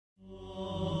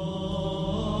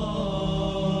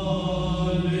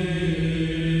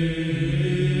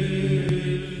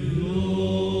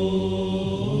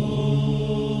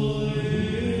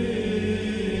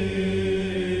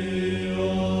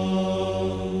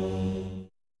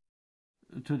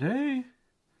Today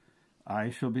I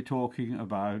shall be talking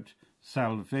about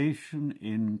salvation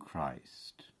in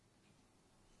Christ.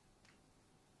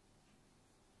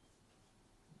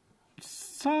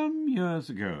 Some years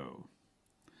ago,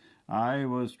 I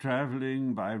was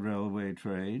travelling by railway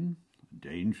train, a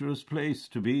dangerous place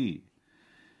to be,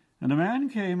 and a man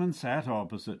came and sat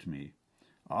opposite me.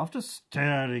 After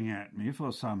staring at me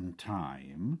for some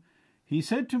time, he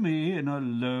said to me in a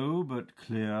low but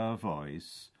clear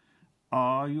voice,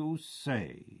 "Are you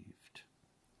saved?"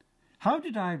 How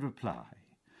did I reply?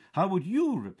 How would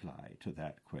you reply to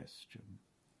that question?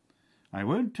 I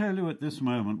won't tell you at this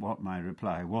moment what my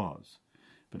reply was,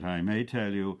 but I may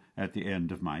tell you at the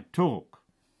end of my talk.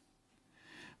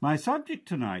 My subject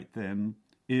tonight, then,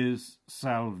 is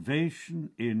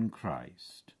salvation in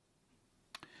Christ.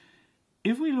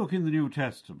 If we look in the New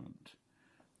Testament,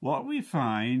 what we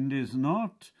find is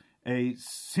not a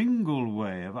single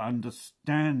way of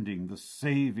understanding the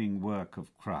saving work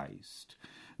of Christ,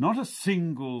 not a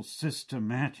single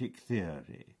systematic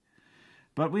theory,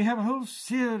 but we have a whole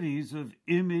series of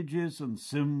images and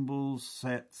symbols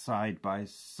set side by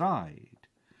side.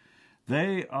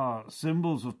 They are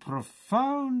symbols of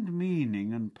profound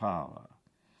meaning and power,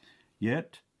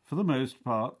 yet, for the most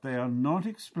part, they are not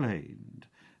explained,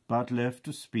 but left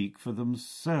to speak for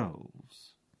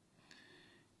themselves.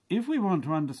 If we want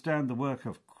to understand the work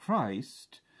of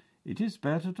Christ, it is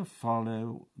better to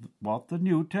follow what the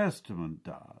New Testament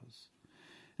does,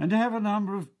 and to have a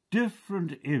number of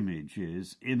different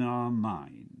images in our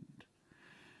mind.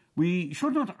 We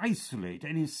should not isolate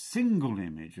any single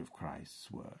image of Christ's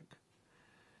work,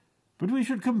 but we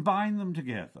should combine them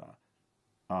together.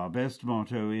 Our best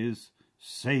motto is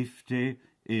safety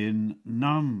in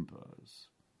numbers.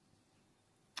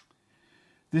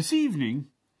 This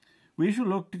evening, we shall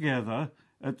look together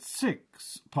at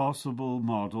 6 possible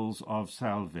models of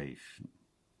salvation.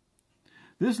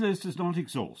 This list is not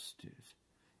exhaustive.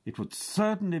 It would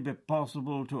certainly be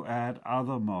possible to add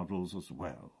other models as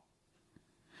well.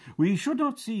 We should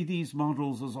not see these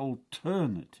models as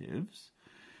alternatives,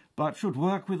 but should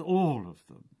work with all of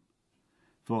them,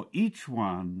 for each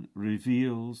one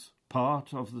reveals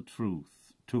part of the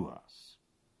truth to us.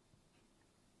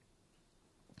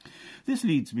 This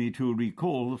leads me to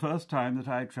recall the first time that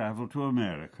I travelled to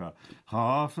America,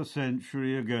 half a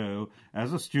century ago,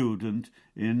 as a student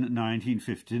in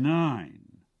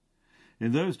 1959.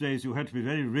 In those days you had to be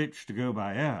very rich to go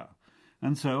by air,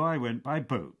 and so I went by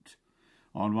boat,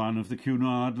 on one of the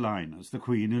Cunard liners, the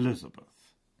Queen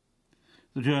Elizabeth.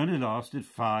 The journey lasted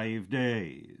 5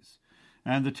 days,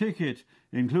 and the ticket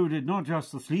included not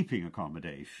just the sleeping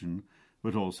accommodation,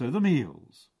 but also the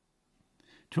meals.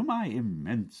 To my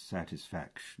immense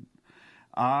satisfaction,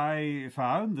 I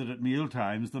found that at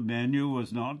mealtimes the menu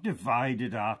was not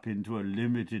divided up into a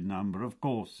limited number of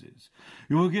courses.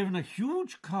 You were given a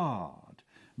huge card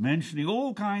mentioning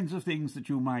all kinds of things that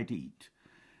you might eat,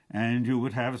 and you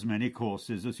would have as many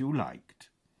courses as you liked.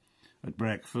 At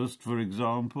breakfast, for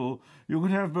example, you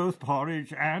could have both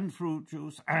porridge and fruit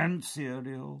juice and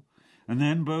cereal, and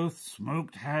then both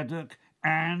smoked haddock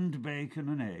and bacon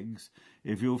and eggs,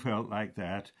 if you felt like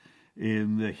that,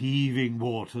 in the heaving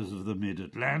waters of the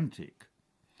mid-Atlantic.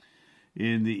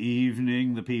 In the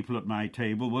evening, the people at my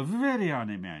table were very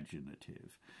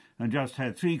unimaginative, and just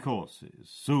had 3 courses,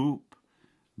 soup,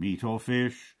 meat or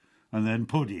fish, and then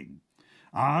pudding.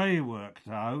 I worked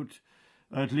out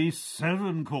at least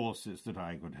 7 courses that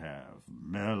I could have: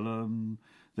 melon,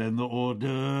 then the hors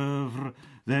d'oeuvre,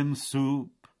 then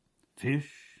soup,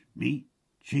 fish, meat,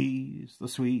 cheese, the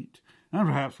sweet, and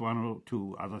perhaps 1 or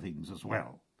 2 other things as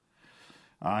well.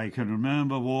 I can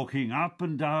remember walking up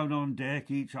and down on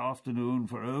deck each afternoon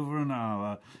for over an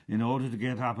hour in order to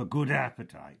get up a good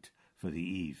appetite for the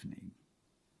evening.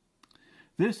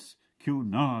 This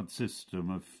Cunard system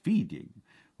of feeding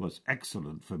was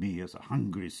excellent for me as a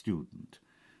hungry student,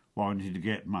 wanting to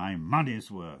get my money's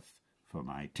worth for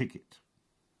my ticket.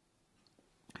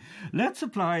 Let's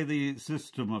apply the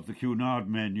system of the Cunard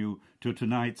menu to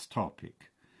tonight's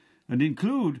topic, and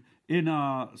include in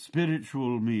our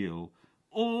spiritual meal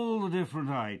all the different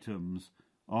items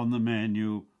on the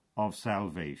menu of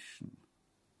salvation.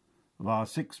 Of our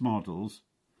 6 models,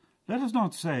 let us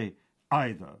not say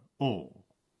either or,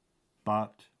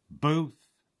 but both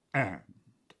and.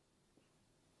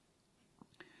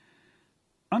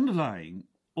 Underlying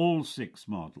all 6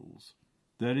 models,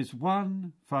 there is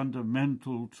one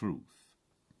fundamental truth.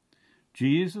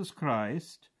 Jesus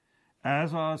Christ,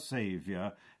 as our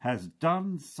Saviour, has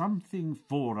done something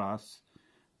for us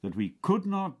that we could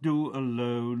not do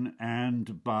alone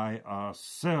and by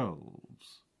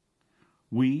ourselves.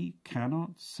 We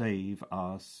cannot save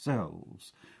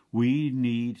ourselves. We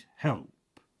need help.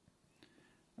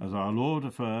 As our Lord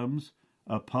affirms,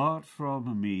 apart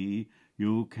from me,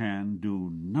 you can do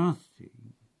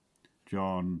nothing.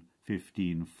 John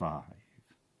 15:5.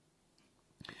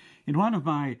 In one of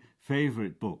my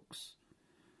favourite books,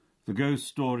 The Ghost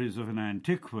Stories of an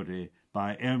Antiquary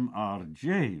by M.R.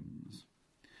 James,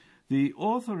 the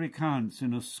author recounts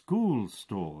in a school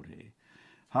story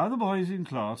how the boys in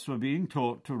class were being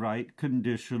taught to write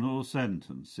conditional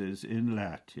sentences in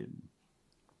Latin.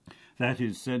 That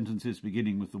is, sentences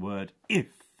beginning with the word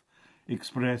if,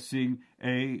 expressing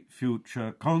a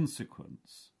future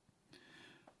consequence.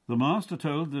 The master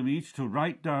told them each to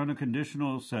write down a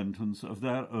conditional sentence of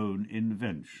their own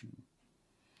invention.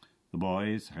 The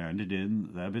boys handed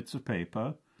in their bits of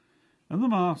paper, and the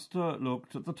master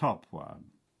looked at the top one.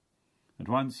 At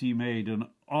once he made an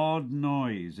odd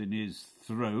noise in his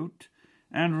throat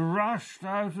and rushed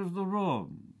out of the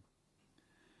room.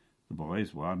 The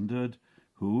boys wondered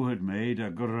who had made a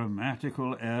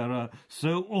grammatical error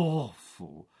so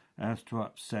awful as to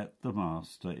upset the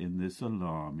master in this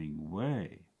alarming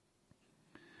way.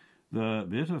 The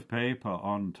bit of paper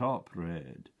on top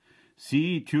read,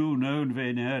 Si tu non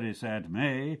veneris ad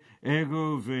me,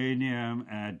 ego veniam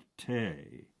ad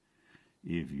te.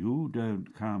 If you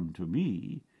don't come to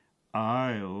me,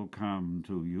 I'll come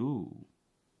to you.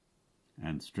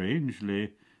 And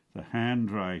strangely, the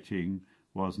handwriting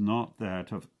was not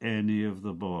that of any of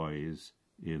the boys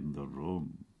in the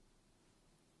room.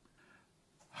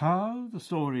 How the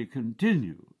story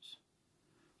continues,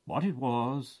 what it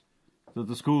was that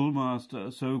the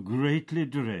schoolmaster so greatly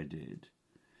dreaded,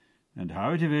 and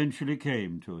how it eventually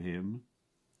came to him,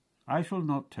 I shall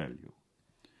not tell you.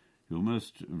 You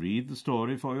must read the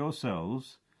story for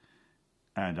yourselves,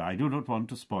 and I do not want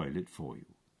to spoil it for you.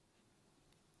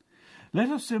 Let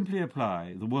us simply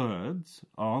apply the words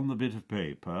on the bit of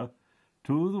paper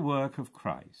to the work of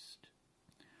Christ.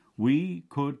 We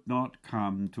could not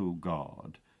come to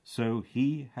God, so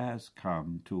he has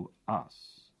come to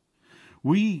us.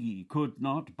 We could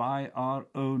not by our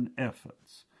own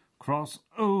efforts cross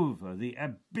over the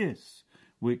abyss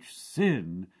which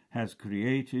sin has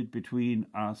created between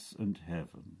us and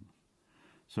heaven.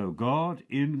 So God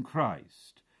in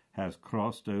Christ has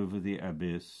crossed over the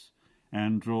abyss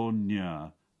and drawn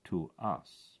near to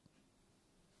us.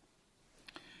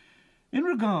 In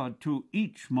regard to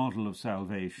each model of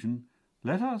salvation,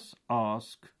 let us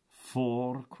ask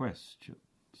 4 questions.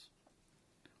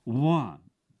 1.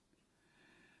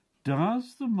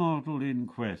 Does the model in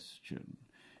question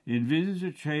envisage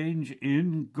a change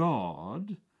in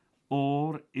God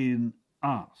or in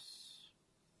us?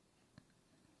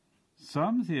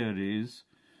 Some theories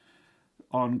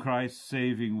on Christ's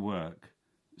saving work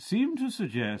seem to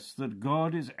suggest that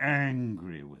God is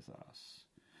angry with us,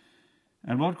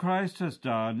 and what Christ has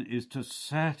done is to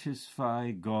satisfy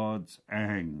God's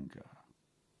anger.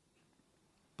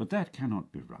 But that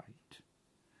cannot be right.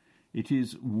 It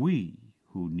is we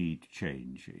who need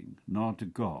changing,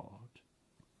 not God.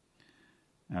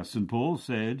 As St. Paul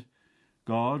said,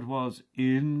 God was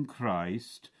in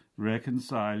Christ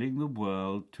reconciling the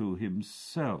world to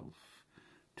himself,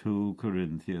 2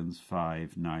 Corinthians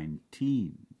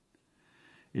 5:19.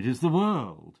 It is the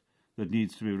world that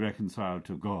needs to be reconciled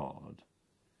to God,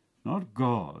 not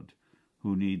God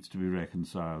who needs to be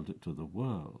reconciled to the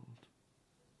world.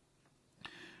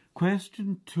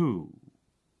 Question 2.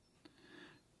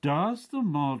 Does the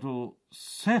model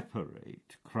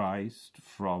separate Christ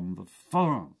from the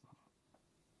Father?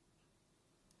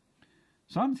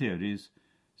 Some theories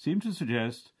seem to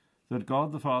suggest that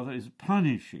God the Father is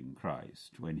punishing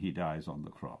Christ when he dies on the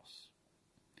cross.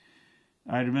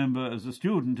 I remember as a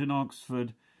student in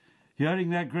Oxford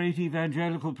hearing that great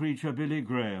evangelical preacher Billy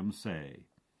Graham say,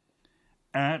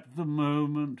 "At the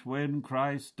moment when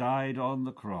Christ died on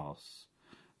the cross,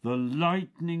 the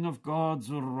lightning of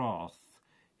God's wrath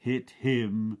hit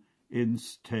him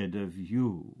instead of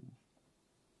you."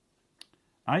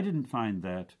 I didn't find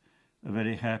that a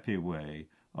very happy way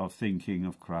of thinking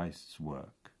of Christ's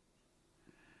work.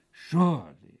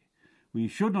 Surely we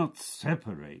should not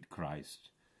separate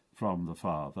Christ from the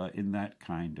Father in that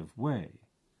kind of way,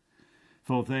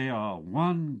 for they are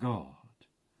one God,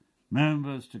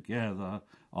 members together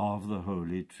of the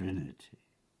Holy Trinity.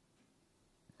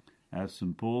 As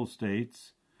St. Paul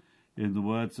states, in the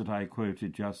words that I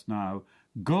quoted just now,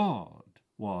 God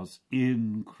was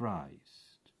in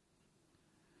Christ.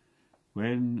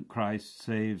 When Christ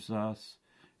saves us,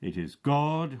 it is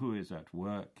God who is at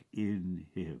work in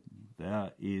him.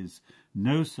 There is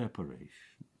no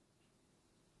separation.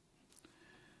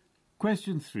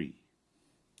 Question 3.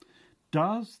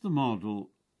 Does the model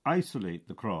isolate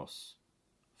the cross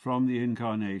from the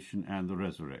incarnation and the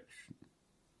resurrection?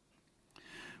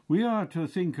 We are to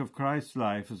think of Christ's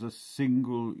life as a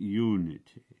single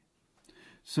unity.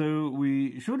 So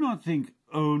we should not think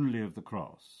only of the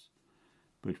cross,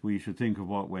 but we should think of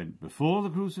what went before the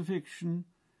crucifixion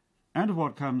and of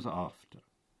what comes after.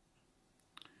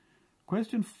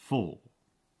 Question 4.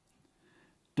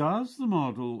 Does the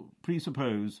model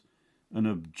presuppose an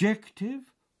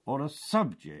objective or a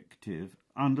subjective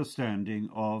understanding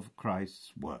of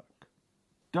Christ's work?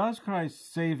 Does Christ's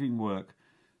saving work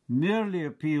merely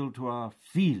appeal to our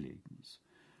feelings,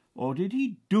 or did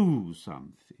he do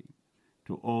something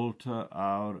to alter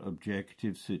our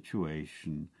objective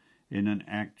situation in an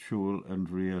actual and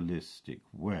realistic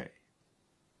way?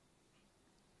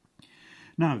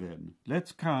 Now then,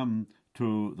 let's come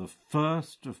to the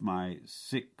first of my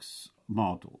 6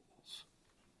 models.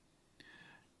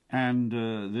 And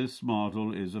this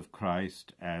model is of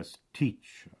Christ as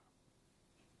teacher.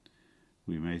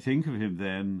 We may think of him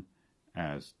then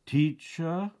as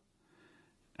teacher,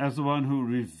 as the one who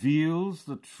reveals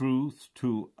the truth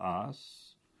to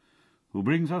us, who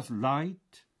brings us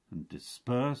light and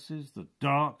disperses the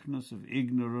darkness of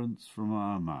ignorance from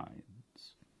our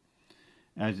minds.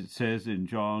 As it says in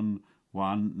John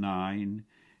 1:9,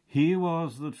 he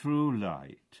was the true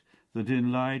light that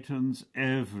enlightens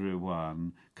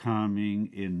everyone coming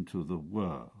into the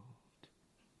world.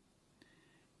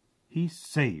 He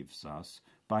saves us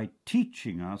by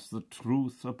teaching us the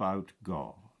truth about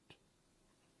God.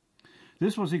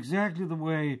 This was exactly the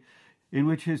way in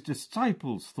which his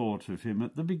disciples thought of him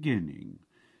at the beginning,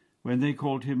 when they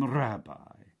called him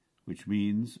Rabbi, which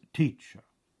means teacher.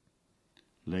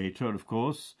 Later, of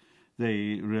course,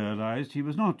 they realized he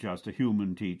was not just a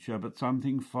human teacher, but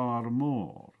something far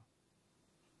more.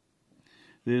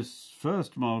 This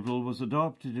first model was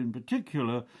adopted in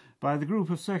particular by the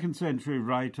group of second-century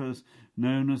writers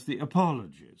known as the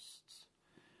Apologists,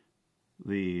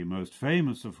 the most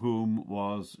famous of whom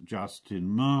was Justin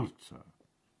Martyr.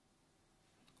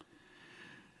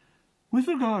 With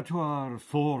regard to our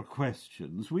 4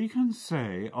 questions, we can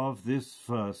say of this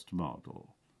first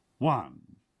model: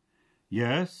 1.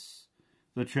 Yes,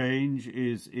 the change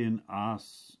is in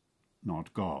us,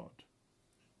 not God.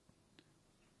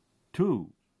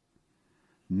 2.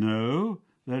 No,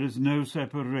 there is no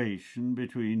separation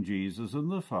between Jesus and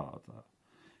the Father.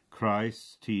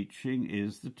 Christ's teaching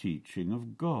is the teaching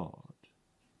of God.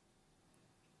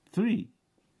 3.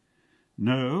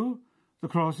 No, the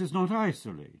cross is not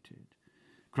isolated.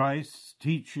 Christ's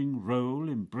teaching role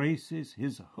embraces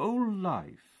his whole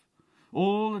life,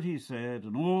 all that he said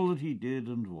and all that he did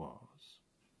and was.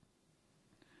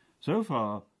 So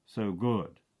far, so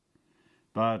good.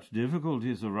 But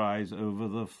difficulties arise over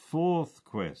the 4th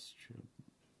question.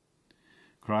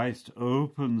 Christ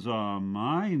opens our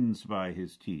minds by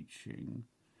his teaching,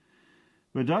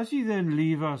 but does he then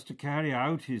leave us to carry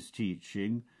out his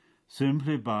teaching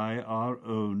simply by our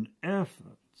own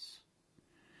efforts?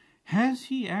 Has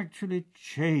he actually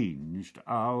changed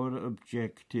our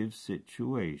objective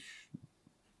situation?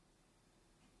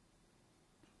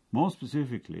 More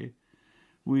specifically,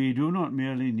 we do not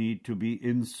merely need to be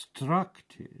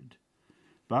instructed,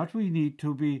 but we need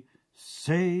to be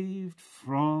saved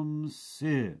from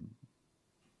sin.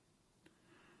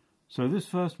 So this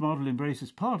first model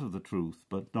embraces part of the truth,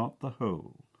 but not the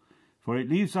whole, for it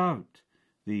leaves out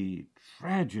the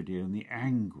tragedy and the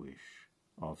anguish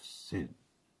of sin.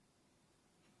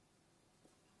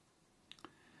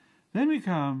 Then we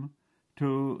come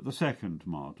to the second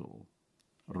model,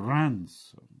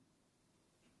 ransom.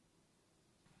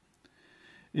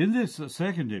 In this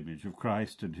second image of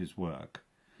Christ and his work,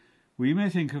 we may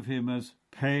think of him as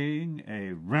paying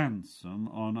a ransom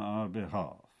on our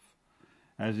behalf.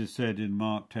 As is said in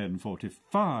Mark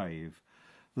 10:45,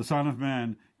 the Son of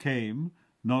Man came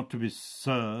not to be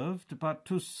served, but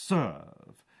to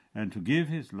serve, and to give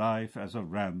his life as a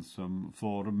ransom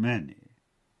for many.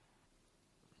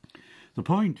 The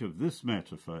point of this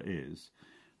metaphor is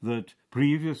that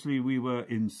previously we were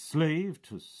enslaved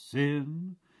to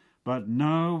sin, but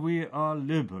now we are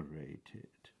liberated.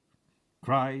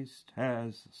 Christ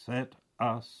has set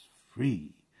us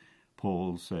free,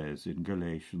 Paul says in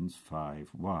Galatians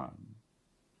 5:1.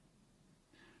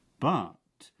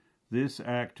 But this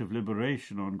act of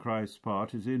liberation on Christ's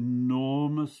part is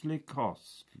enormously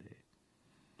costly.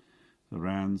 The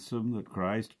ransom that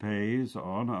Christ pays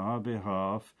on our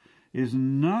behalf is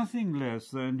nothing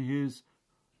less than his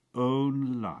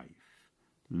own life,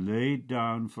 laid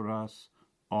down for us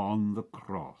on the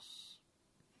cross.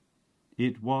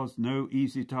 It was no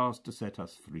easy task to set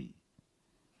us free,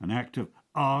 an act of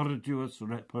arduous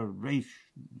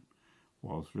reparation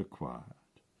was required.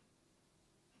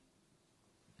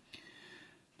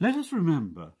 Let us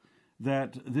remember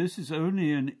that this is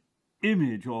only an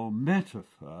image or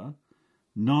metaphor,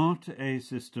 not a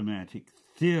systematic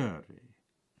theory.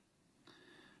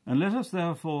 And let us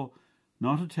therefore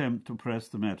not attempt to press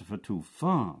the metaphor too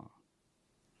far.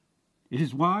 It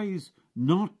is wise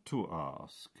not to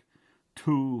ask,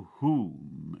 to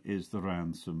whom is the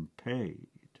ransom paid?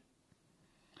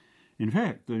 In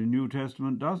fact, the New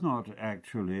Testament does not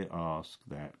actually ask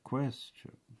that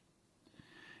question.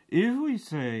 If we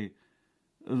say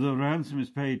the ransom is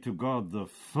paid to God the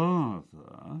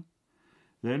Father,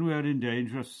 then we are in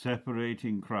danger of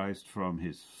separating Christ from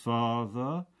his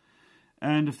Father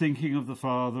and of thinking of the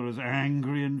Father as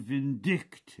angry and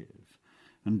vindictive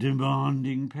and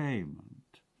demanding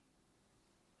payment.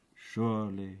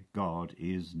 Surely God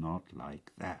is not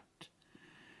like that.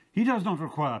 He does not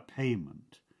require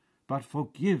payment, but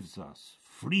forgives us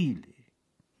freely.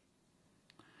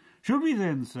 Should we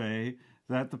then say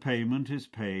that the payment is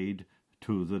paid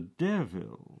to the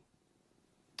devil?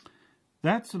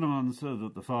 That's an answer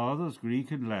that the fathers,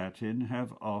 Greek and Latin,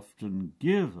 have often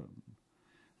given,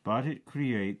 but it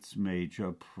creates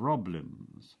major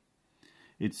problems.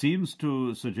 It seems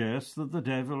to suggest that the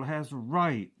devil has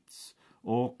rights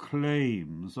or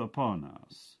claims upon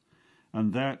us,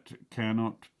 and that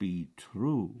cannot be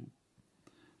true.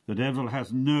 The devil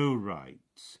has no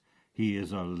rights. He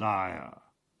is a liar.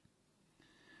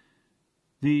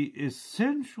 The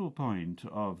essential point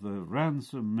of the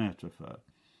ransom metaphor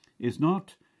is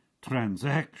not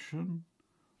transaction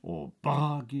or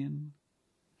bargain,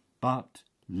 but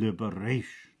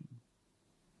liberation.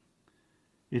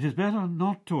 It is better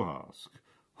not to ask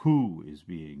who is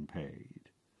being paid,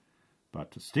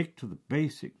 but to stick to the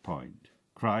basic point: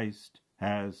 Christ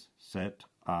has set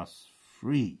us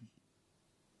free.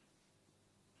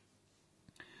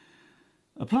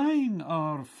 Applying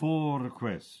our 4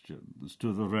 questions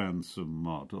to the ransom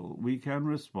model, we can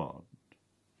respond.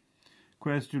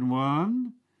 Question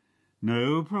 1,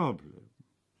 no problem.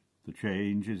 The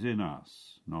change is in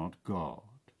us, not God.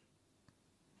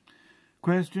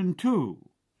 Question 2,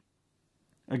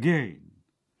 again,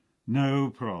 no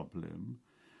problem,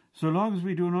 so long as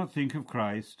we do not think of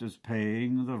Christ as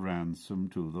paying the ransom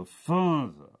to the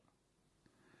Father.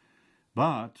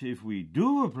 But if we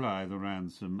do apply the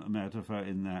ransom metaphor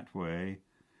in that way,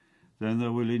 then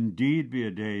there will indeed be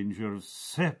a danger of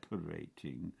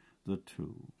separating the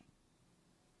two.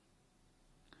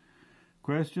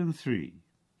 Question 3.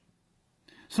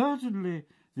 Certainly,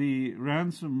 the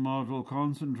ransom model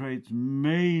concentrates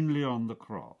mainly on the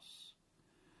cross,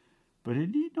 but it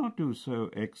need not do so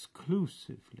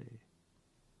exclusively.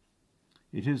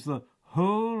 It is the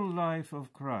whole life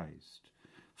of Christ,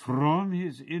 from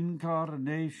his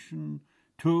incarnation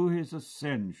to his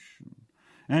ascension,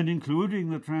 and including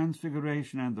the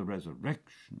transfiguration and the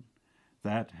resurrection,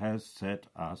 that has set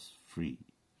us free.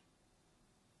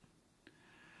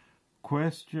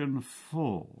 Question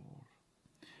 4.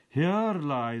 Here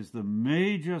lies the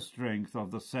major strength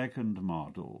of the second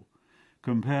model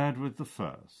compared with the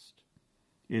first.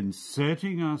 In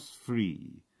setting us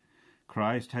free,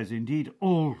 Christ has indeed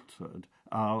altered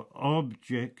our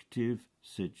objective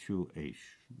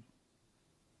situation.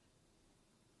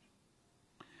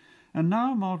 And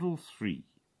now Model 3,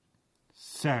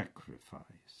 sacrifice.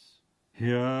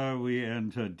 Here we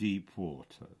enter deep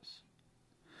waters.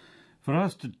 For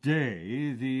us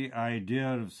today, the idea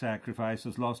of sacrifice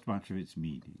has lost much of its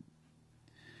meaning.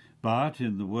 But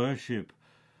in the worship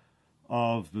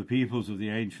of the peoples of the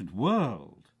ancient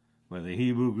world, whether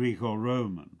Hebrew, Greek, or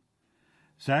Roman,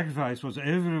 sacrifice was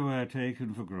everywhere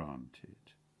taken for granted.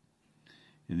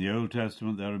 In the Old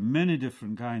Testament, there are many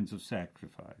different kinds of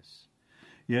sacrifice,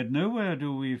 yet nowhere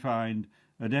do we find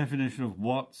a definition of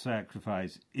what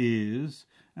sacrifice is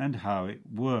and how it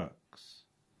works.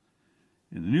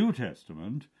 In the New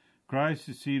Testament, Christ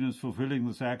is seen as fulfilling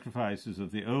the sacrifices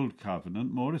of the Old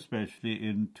Covenant, more especially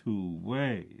in 2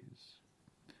 ways.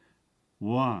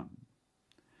 1.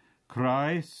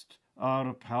 Christ,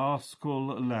 our paschal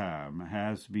lamb,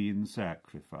 has been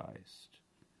sacrificed.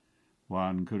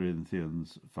 1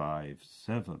 Corinthians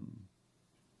 5:7.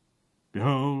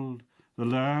 Behold, the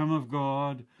Lamb of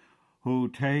God, who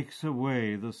takes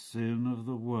away the sin of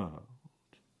the world.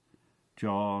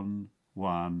 John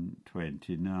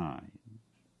 1:29.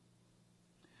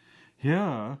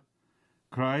 Here,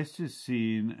 Christ is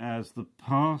seen as the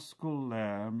paschal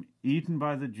lamb eaten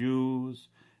by the Jews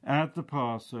at the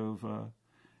Passover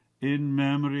in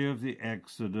memory of the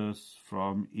Exodus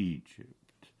from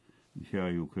Egypt. And here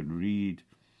you can read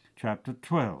chapter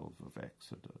 12 of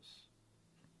Exodus.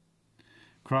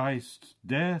 Christ's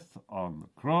death on the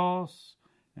cross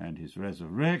and his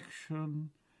resurrection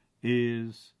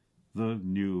is the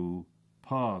new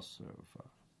Passover.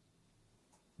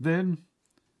 Then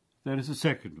there is a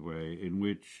second way in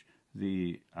which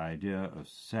the idea of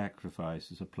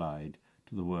sacrifice is applied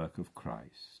to the work of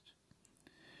Christ.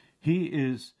 He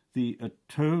is the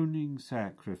atoning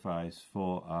sacrifice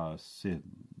for our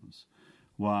sins.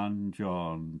 1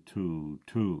 John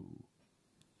 2:2.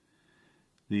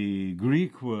 The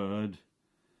Greek word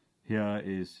here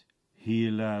is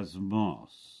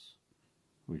hilasmos,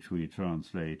 which we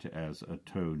translate as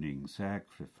atoning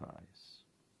sacrifice.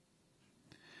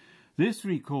 This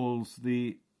recalls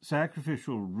the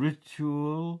sacrificial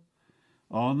ritual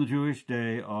on the Jewish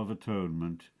Day of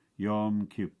Atonement, Yom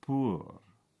Kippur,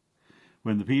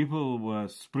 when the people were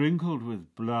sprinkled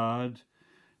with blood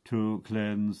to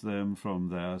cleanse them from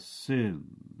their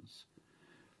sins.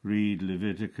 Read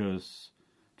Leviticus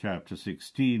chapter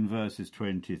 16, verses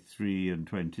 23 and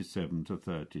 27 to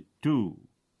 32.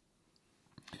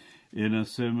 In a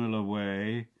similar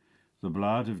way, the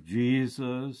blood of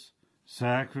Jesus,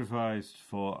 sacrificed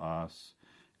for us,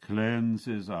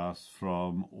 cleanses us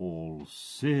from all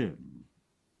sin.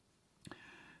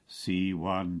 See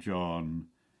 1 John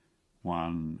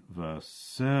 1, verse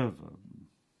 7.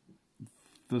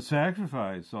 The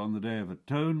sacrifice on the Day of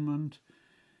Atonement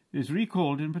is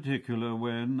recalled in particular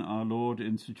when our Lord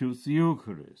institutes the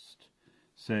Eucharist,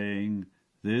 saying,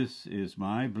 "This is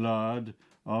my blood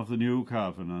of the new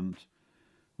covenant,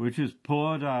 which is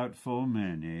poured out for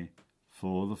many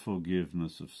for the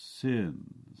forgiveness of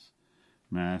sins."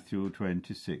 Matthew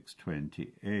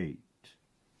 26:28.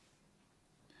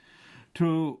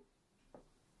 To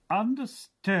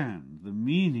understand the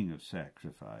meaning of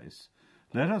sacrifice,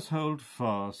 let us hold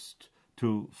fast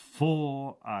to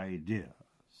 4 ideas.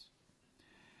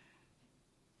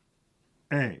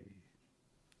 A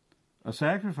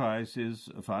sacrifice is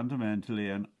fundamentally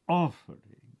an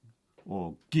offering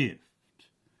or gift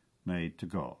made to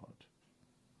God.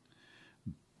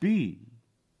 B,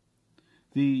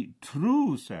 the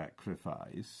true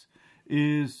sacrifice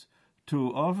is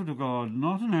to offer to God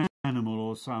not an animal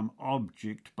or some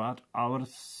object, but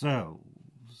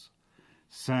ourselves.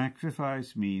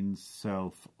 Sacrifice means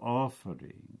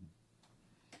self-offering.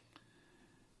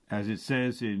 As it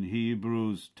says in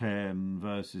Hebrews 10,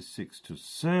 verses 6 to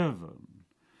 7,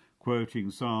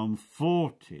 quoting Psalm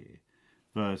 40,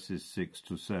 verses 6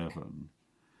 to 7,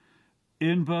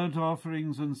 "In burnt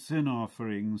offerings and sin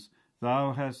offerings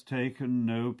thou hast taken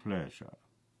no pleasure.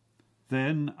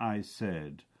 Then I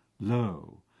said,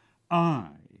 Lo,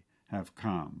 I have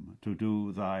come to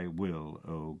do thy will,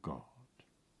 O God."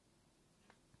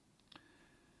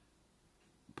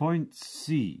 Point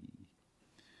C.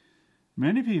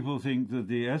 Many people think that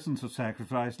the essence of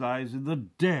sacrifice lies in the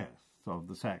death of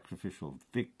the sacrificial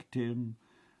victim,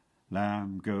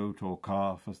 lamb, goat, or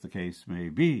calf, as the case may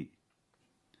be.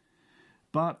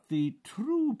 But the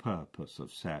true purpose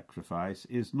of sacrifice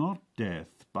is not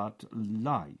death, but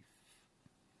life.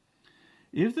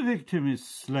 If the victim is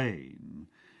slain,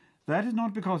 that is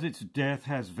not because its death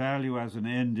has value as an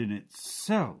end in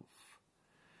itself,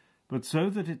 but so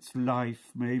that its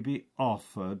life may be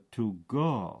offered to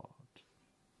God.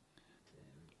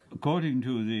 According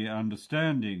to the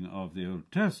understanding of the Old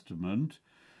Testament,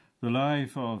 the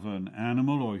life of an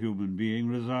animal or human being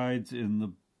resides in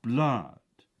the blood,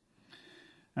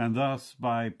 and thus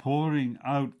by pouring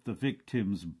out the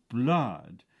victim's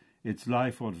blood, its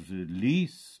life was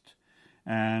released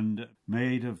and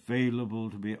made available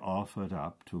to be offered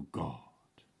up to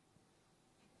God.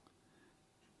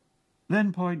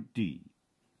 Then point D.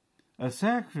 A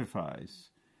sacrifice,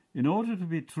 in order to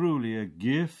be truly a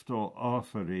gift or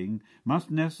offering,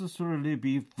 must necessarily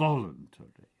be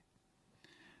voluntary.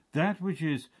 That which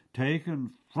is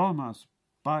taken from us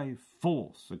by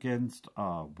force against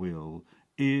our will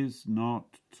is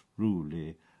not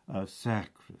truly a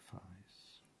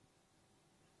sacrifice.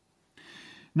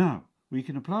 Now, we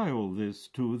can apply all this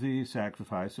to the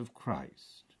sacrifice of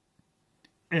Christ.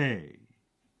 A.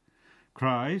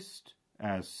 Christ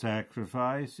as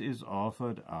sacrifice is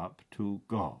offered up to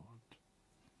God.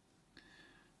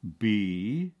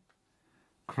 B.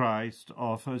 Christ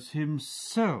offers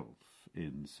himself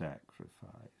in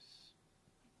sacrifice.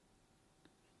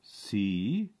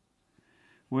 C.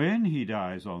 When he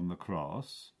dies on the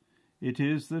cross, it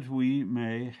is that we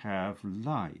may have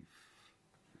life.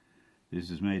 This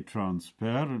is made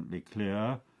transparently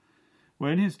clear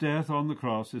when his death on the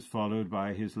cross is followed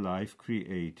by his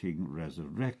life-creating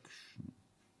resurrection.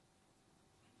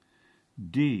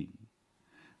 D.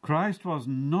 Christ was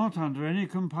not under any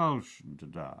compulsion to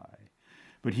die,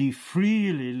 but he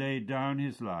freely laid down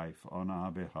his life on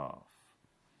our behalf.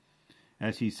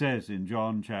 As he says in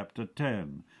John chapter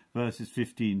 10, verses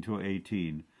 15 to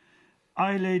 18,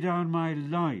 "I lay down my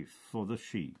life for the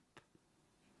sheep.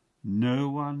 No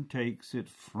one takes it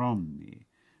from me,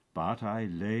 but I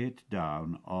lay it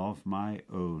down of my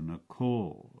own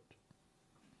accord."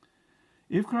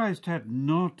 If Christ had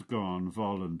not gone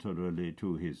voluntarily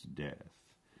to his death,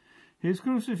 his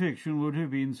crucifixion would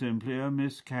have been simply a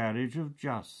miscarriage of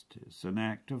justice, an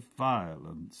act of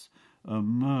violence, a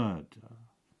murder.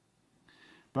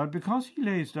 But because he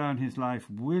lays down his life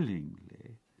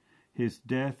willingly, his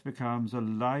death becomes a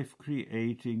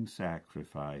life-creating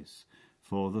sacrifice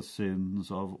for the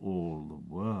sins of all the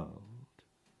world.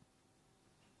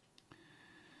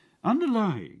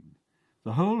 Underlying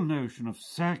the whole notion of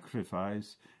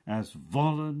sacrifice as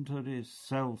voluntary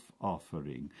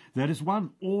self-offering, there is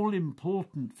one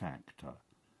all-important factor: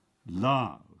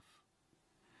 love.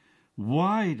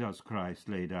 Why does Christ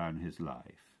lay down his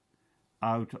life?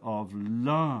 Out of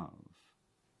love.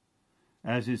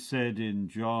 As is said in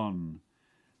John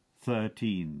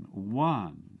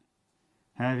 13:1,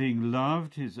 having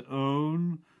loved his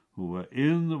own who were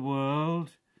in the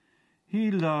world,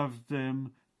 he loved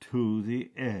them to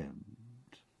the end.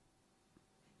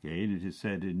 Again, it is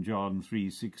said in John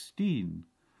 3:16,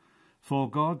 "For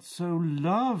God so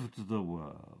loved the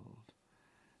world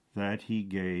that he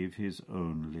gave his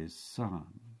only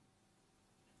Son."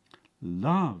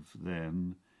 Love,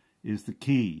 then, is the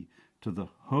key to the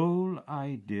whole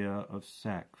idea of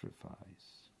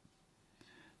sacrifice.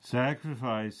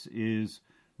 Sacrifice is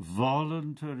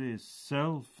voluntary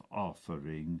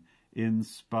self-offering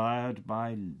inspired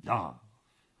by love.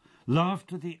 Love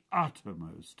to the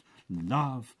uttermost,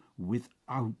 love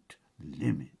without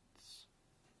limits.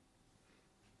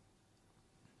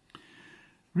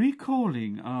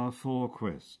 Recalling our 4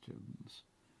 questions,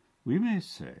 we may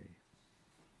say,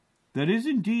 there is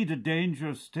indeed a danger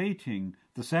of stating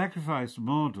the sacrifice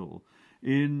model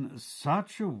in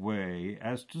such a way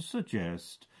as to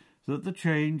suggest that the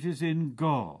change is in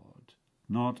God,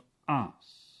 not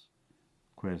us.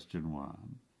 Question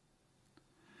 1.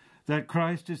 That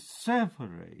Christ is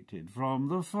separated from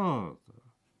the Father.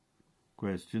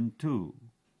 Question 2.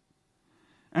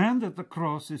 And that the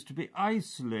cross is to be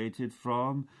isolated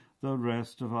from the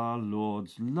rest of our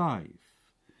Lord's life.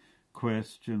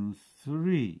 Question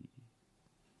 3.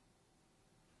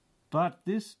 But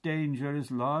this danger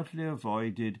is largely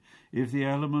avoided if the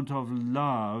element of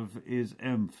love is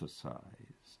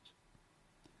emphasized.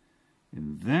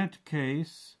 In that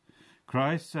case,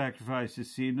 Christ's sacrifice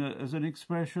is seen as an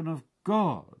expression of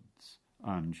God's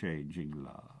unchanging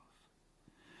love.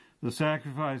 The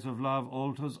sacrifice of love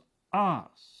alters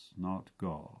us, not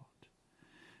God,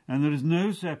 and there is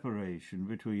no separation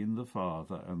between the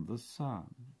Father and the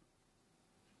Son.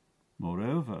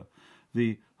 Moreover,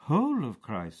 the whole of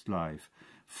Christ's life,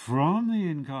 from the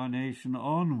Incarnation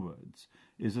onwards,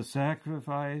 is a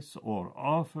sacrifice or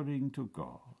offering to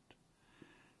God.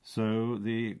 So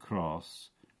the cross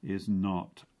is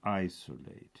not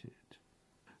isolated.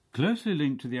 Closely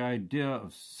linked to the idea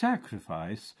of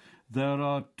sacrifice, there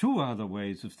are 2 other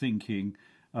ways of thinking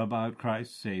about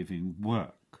Christ's saving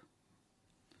work.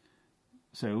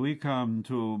 So we come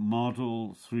to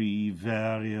Model 3,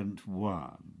 Variant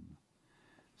 1,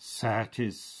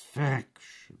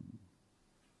 satisfaction.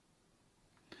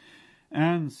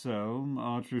 Anselm,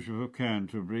 Archbishop of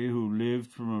Canterbury, who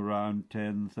lived from around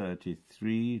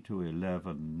 1033 to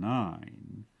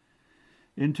 1109,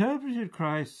 interpreted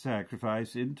Christ's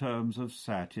sacrifice in terms of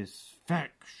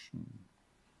satisfaction.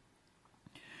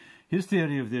 His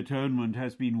theory of the atonement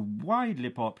has been widely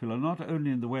popular not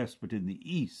only in the West but in the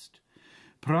East,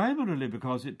 primarily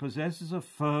because it possesses a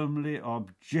firmly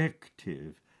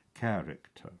objective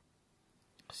character.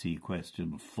 See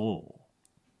question 4.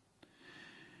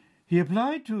 He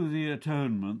applied to the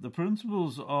atonement the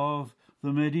principles of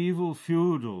the medieval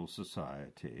feudal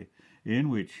society in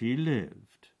which he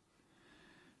lived.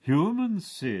 Human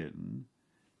sin,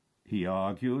 he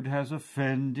argued, has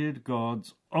offended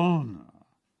God's honour.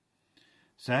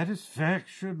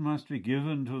 Satisfaction must be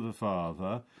given to the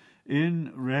Father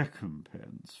in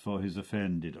recompense for his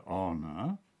offended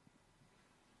honour,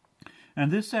 and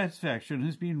this satisfaction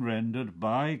has been rendered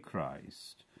by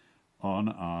Christ on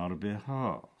our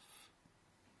behalf.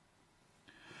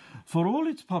 For all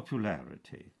its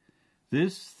popularity,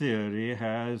 this theory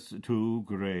has 2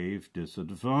 grave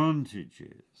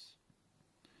disadvantages.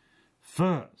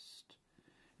 First,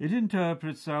 it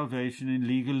interprets salvation in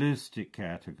legalistic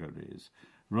categories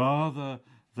rather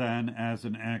than as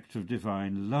an act of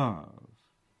divine love.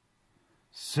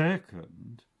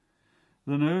 Second,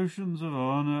 the notions of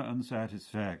honour and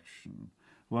satisfaction,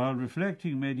 while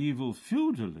reflecting medieval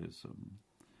feudalism,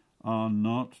 are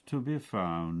not to be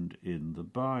found in the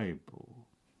Bible.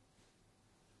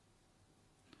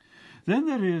 Then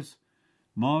there is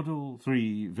Model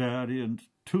 3, Variant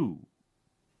 2,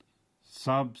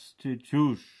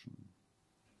 Substitution.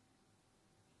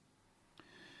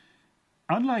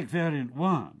 Unlike Variant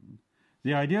 1,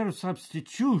 the idea of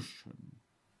substitution,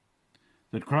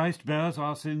 that Christ bears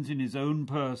our sins in his own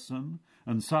person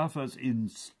and suffers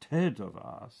instead of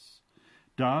us,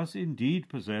 does indeed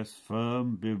possess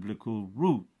firm biblical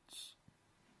roots.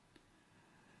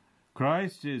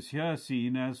 Christ is here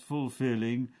seen as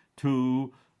fulfilling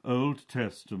two Old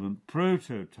Testament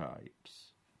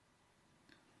prototypes.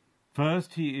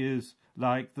 First, he is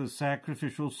like the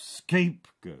sacrificial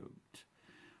scapegoat,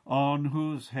 on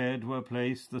whose head were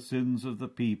placed the sins of the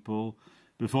people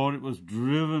before it was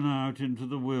driven out into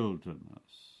the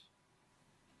wilderness.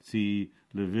 See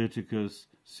Leviticus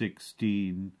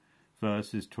 16,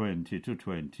 verses 20 to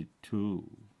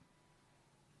 22.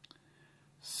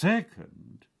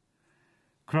 Second,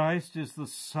 Christ is the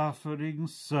suffering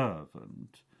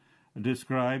servant,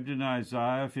 described in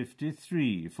Isaiah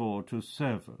 53, 4 to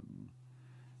 7,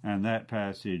 and that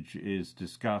passage is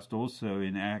discussed also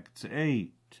in Acts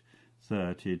 8,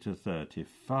 30 to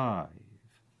 35.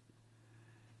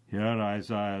 Here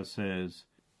Isaiah says,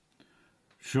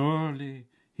 "Surely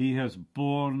he has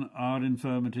borne our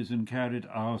infirmities and carried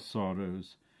our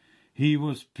sorrows. He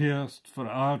was pierced for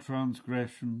our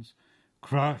transgressions,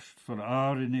 crushed for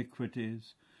our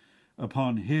iniquities.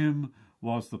 Upon him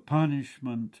was the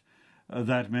punishment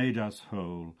that made us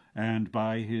whole, and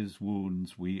by his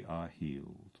wounds we are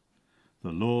healed.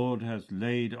 The Lord has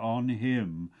laid on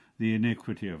him the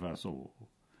iniquity of us all.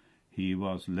 He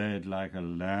was led like a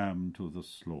lamb to the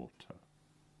slaughter."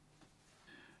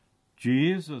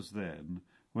 Jesus, then,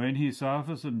 when he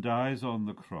suffers and dies on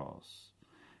the cross,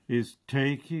 is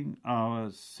taking our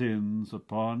sins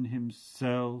upon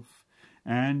himself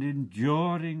and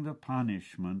enduring the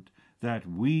punishment that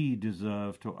we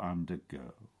deserve to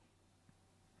undergo.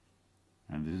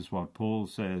 And this is what Paul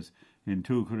says in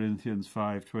 2 Corinthians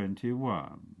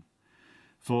 5:21.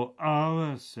 "For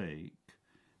our sake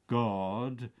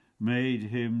God made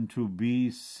him to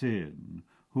be sin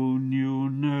who knew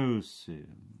no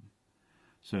sin,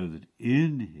 so that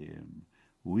in him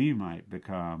we might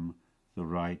become the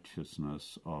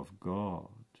righteousness of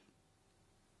God."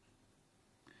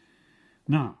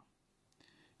 Now,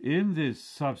 in this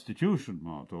substitution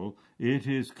model, it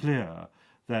is clear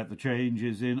that the change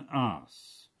is in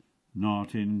us,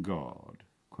 not in God.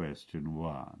 Question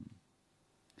 1.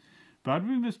 But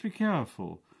we must be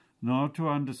careful not to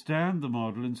understand the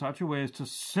model in such a way as to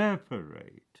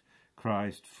separate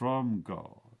Christ from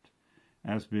God,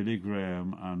 as Billy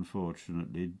Graham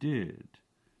unfortunately did.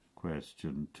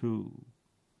 Question 2.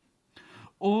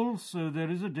 Also,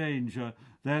 there is a danger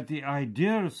that the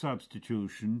idea of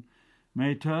substitution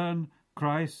may turn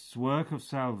Christ's work of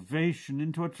salvation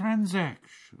into a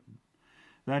transaction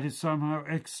that is somehow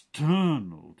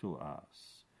external to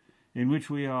us, in which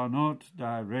we are not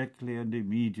directly and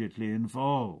immediately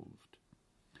involved.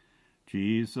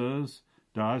 Jesus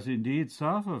does indeed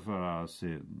suffer for our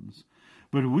sins,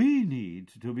 but we need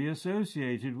to be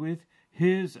associated with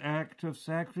his act of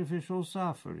sacrificial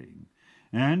suffering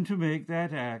and to make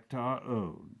that act our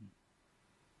own.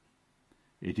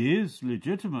 It is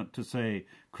legitimate to say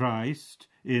Christ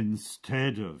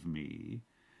instead of me,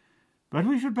 but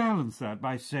we should balance that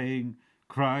by saying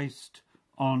Christ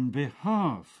on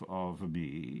behalf of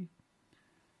me,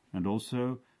 and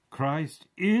also Christ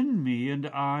in me and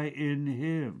I in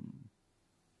him.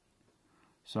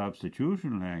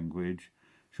 Substitution language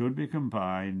should be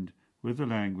combined with the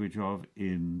language of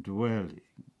indwelling.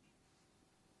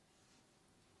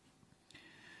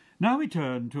 Now we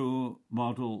turn to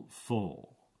Model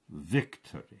 4,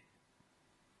 Victory.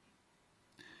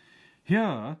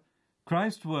 Here,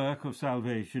 Christ's work of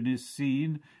salvation is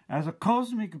seen as a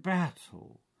cosmic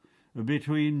battle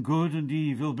between good and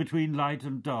evil, between light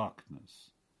and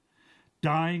darkness.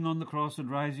 Dying on the cross and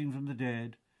rising from the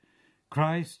dead,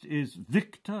 Christ is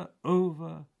victor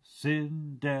over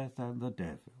sin, death, and the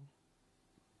devil.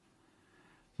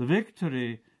 The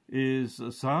victory is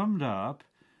summed up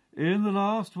in the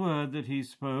last word that he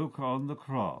spoke on the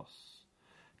cross,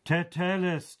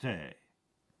 tetelestai,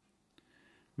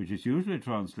 which is usually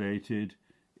translated,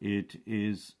 "It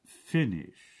is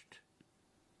finished."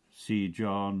 See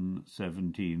John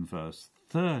 17, verse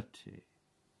 30.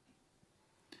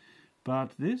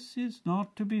 But this is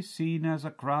not to be seen as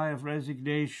a cry of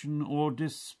resignation or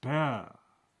despair.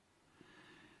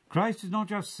 Christ is not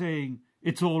just saying,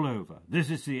 It's all over. This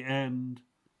is the end.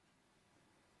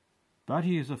 But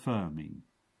he is affirming,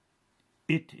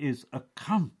 it is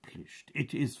accomplished,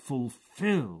 it is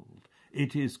fulfilled,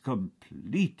 it is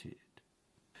completed.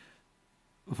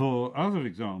 For other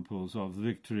examples of the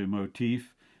victory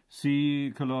motif,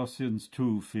 see Colossians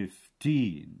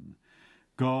 2:15.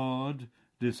 God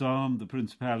disarmed the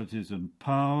principalities and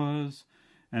powers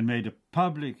and made a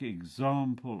public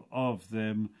example of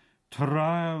them,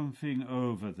 triumphing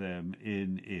over them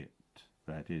in it,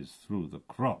 that is, through the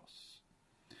cross.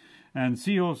 And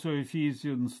see also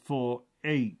Ephesians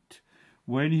 4:8.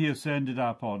 When he ascended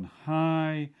up on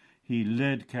high, he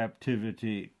led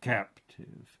captivity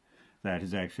captive. That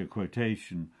is actually a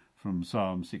quotation from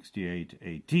Psalm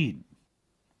 68:18.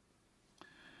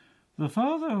 The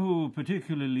father who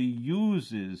particularly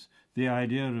uses the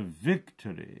idea of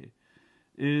victory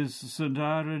is St.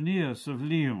 Irenaeus of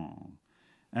Lyon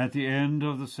at the end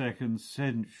of the 2nd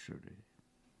century.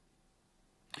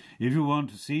 If you want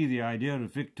to see the idea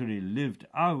of victory lived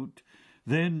out,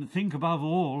 then think above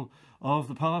all of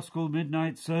the Paschal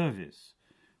midnight service,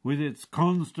 with its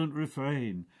constant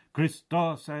refrain,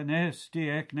 Christos anesti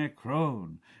ek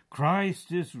nekron,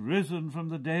 Christ is risen from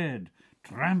the dead,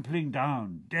 trampling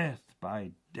down death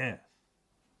by death.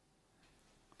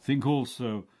 Think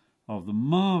also of the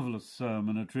marvellous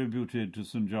sermon attributed to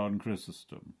St. John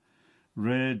Chrysostom,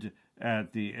 read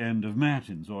at the end of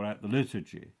Matins or at the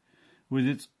liturgy, with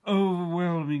its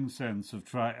overwhelming sense of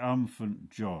triumphant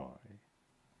joy.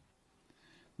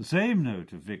 The same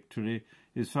note of victory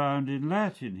is found in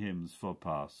Latin hymns for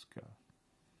Pascha.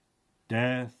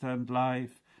 Death and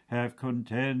life have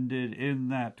contended in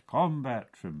that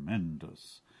combat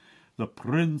tremendous. The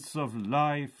Prince of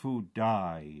Life who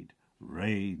died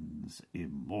reigns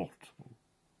immortal.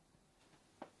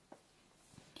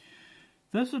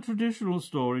 There's a traditional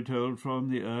story told from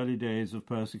the early days of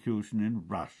persecution in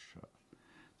Russia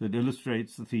that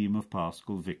illustrates the theme of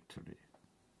Paschal victory.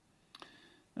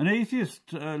 An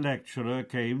atheist lecturer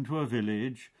came to a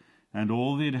village, and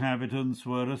all the inhabitants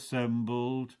were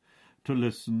assembled to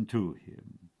listen to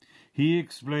him. He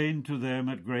explained to them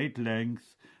at great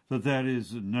length that there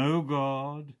is no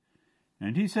God,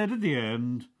 and he said at the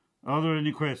end, "Are there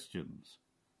any questions?"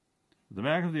 At the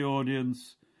back of the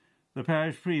audience, the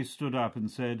parish priest stood up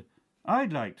and said,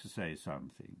 "I'd like to say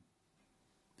something."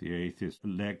 The atheist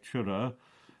lecturer,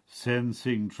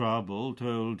 sensing trouble,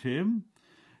 told him,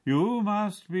 "You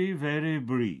must be very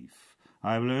brief.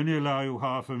 I will only allow you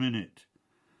half a minute."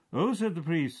 "Oh," said the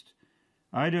priest,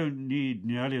 "I don't need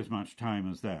nearly as much time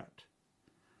as that.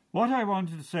 What I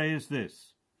wanted to say is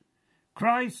this: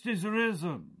 Christ is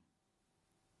risen."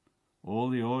 All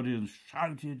the audience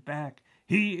shouted back,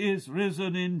 "He is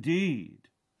risen indeed."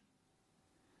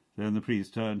 Then the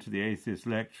priest turned to the atheist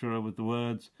lecturer with the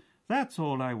words, "That's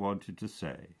all I wanted to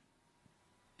say."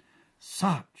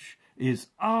 Such is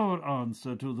our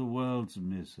answer to the world's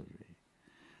misery.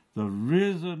 The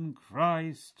risen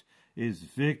Christ is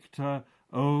victor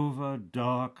over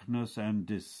darkness and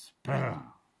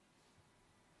despair.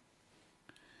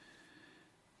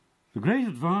 The great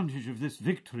advantage of this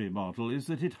victory model is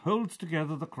that it holds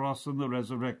together the cross and the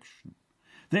resurrection.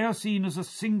 They are seen as a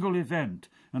single event,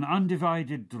 an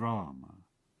undivided drama.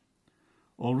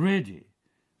 Already,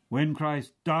 when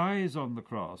Christ dies on the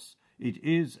cross, it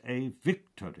is a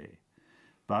victory,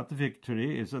 but the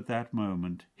victory is at that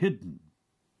moment hidden.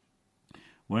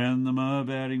 When the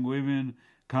myrrh-bearing women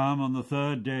come on the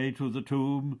 3rd day to the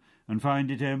tomb and find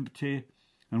it empty,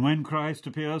 and when Christ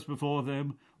appears before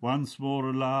them once more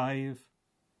alive,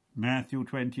 Matthew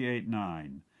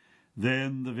 28:9,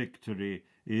 then the victory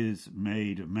is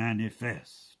made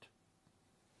manifest.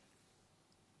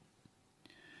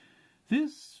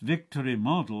 This victory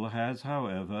model has,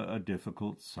 however, a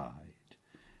difficult side.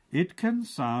 It can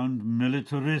sound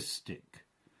militaristic.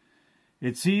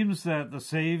 It seems that the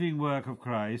saving work of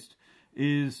Christ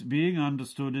is being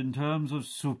understood in terms of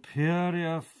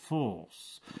superior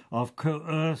force, of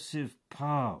coercive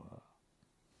power.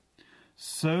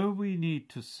 So we need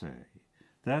to say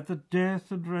that the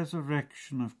death and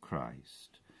resurrection of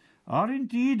Christ are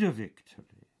indeed a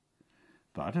victory,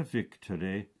 but a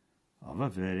victory of a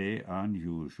very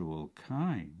unusual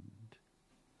kind.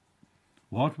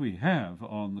 What we have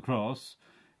on the cross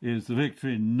is the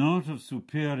victory not of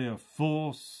superior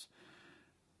force,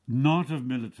 not of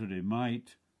military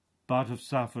might, but of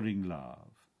suffering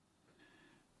love.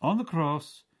 On the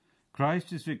cross,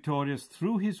 Christ is victorious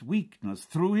through his weakness,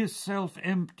 through his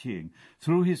self-emptying,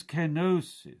 through his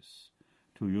kenosis,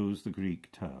 to use the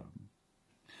Greek term.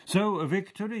 So a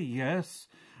victory, yes,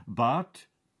 but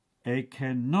a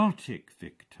kenotic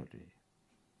victory.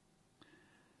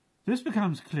 This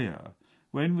becomes clear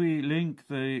when we link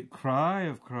the cry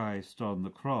of Christ on the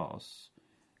cross,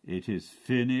 "It is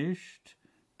finished,"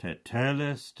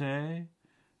 tetelestai,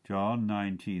 John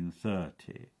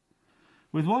 19:30,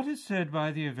 with what is said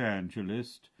by the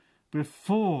evangelist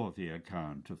before the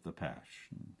account of the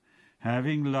Passion.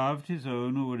 "Having loved his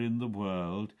own who were in the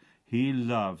world, he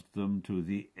loved them to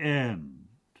the end,"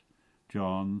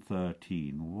 John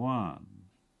 13:1.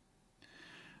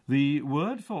 The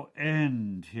word for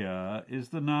end here is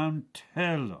the noun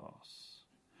telos,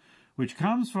 which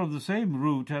comes from the same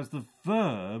root as the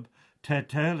verb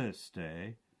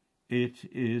tetelestai, "it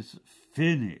is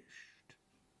finished."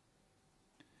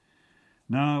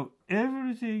 Now,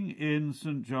 everything in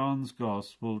St. John's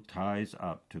Gospel ties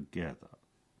up together.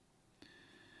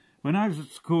 When I was at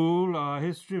school, our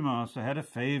history master had a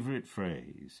favourite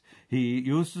phrase. He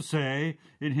used to say,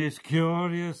 in his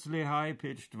curiously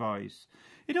high-pitched voice,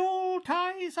 "It all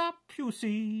ties up, you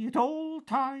see, it all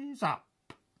ties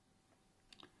up."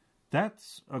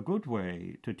 That's a good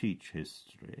way to teach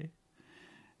history,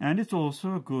 and it's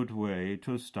also a good way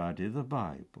to study the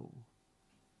Bible.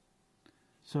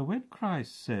 So when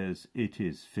Christ says, "It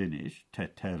is finished,"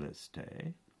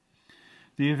 tetelestai,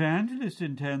 the evangelist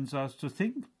intends us to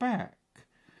think back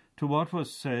to what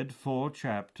was said 4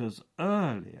 chapters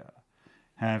earlier.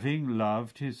 Having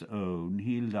loved his own,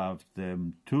 he loved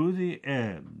them to the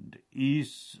end,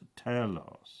 is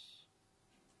telos.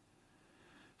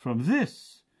 From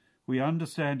this, we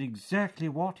understand exactly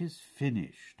what is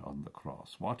finished on the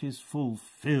cross, what is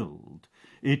fulfilled.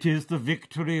 It is the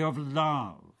victory of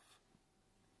love.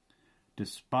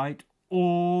 Despite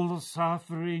all the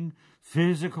suffering,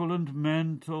 physical and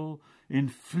mental,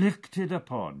 inflicted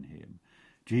upon him,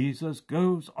 Jesus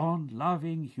goes on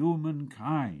loving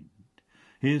humankind.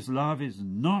 His love is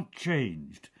not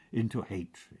changed into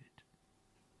hatred.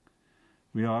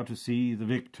 We are to see the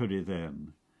victory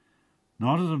then,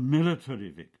 not as a military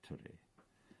victory,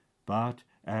 but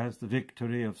as the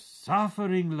victory of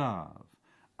suffering love,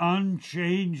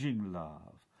 unchanging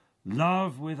love,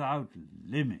 love without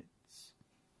limits.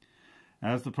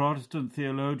 As the Protestant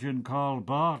theologian Karl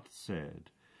Barth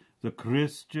said, the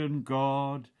Christian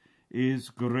God is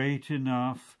great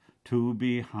enough to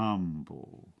be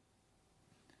humble.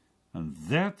 And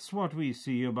that's what we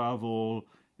see above all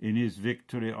in his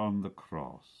victory on the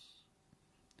cross.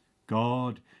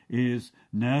 God is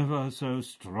never so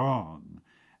strong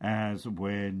as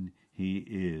when he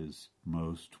is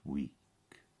most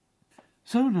weak.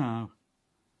 So now,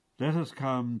 let us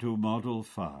come to Model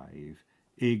 5,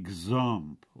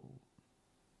 example.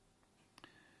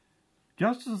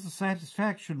 Just as the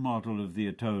satisfaction model of the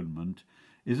atonement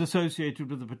is associated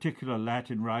with a particular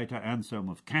Latin writer, Anselm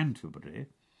of Canterbury,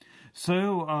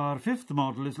 so our 5th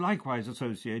model is likewise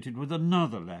associated with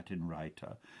another Latin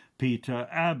writer, Peter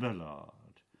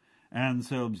Abelard,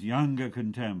 Anselm's younger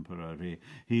contemporary.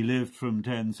 He lived from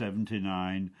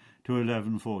 1079 to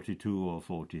 1142 or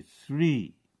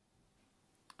 43.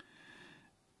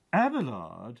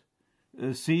 Abelard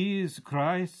sees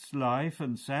Christ's life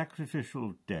and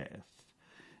sacrificial death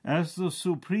as the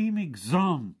supreme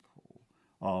example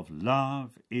of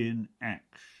love in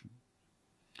action.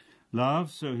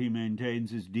 Love, so he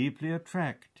maintains, is deeply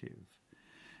attractive,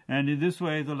 and in this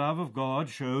way the love of God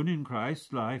shown in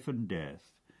Christ's life and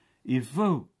death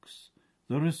evokes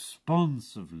the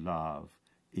response of love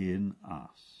in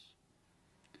us.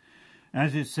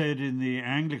 As is said in the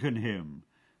Anglican hymn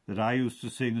that I used to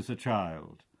sing as a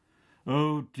child,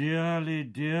 "Oh, dearly,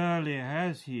 dearly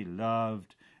has he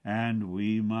loved, and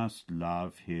we must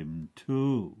love him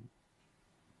too."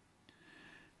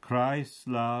 Christ's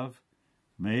love,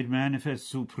 made manifest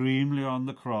supremely on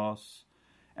the cross,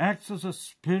 acts as a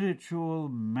spiritual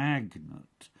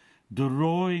magnet,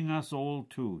 drawing us all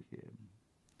to him.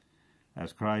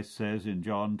 As Christ says in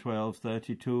John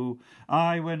 12:32,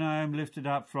 "I, when I am lifted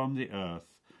up from the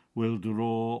earth, will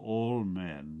draw all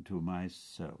men to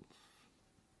myself."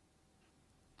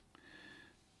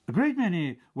 A great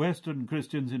many Western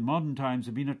Christians in modern times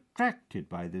have been attracted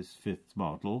by this 5th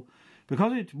model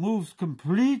because it moves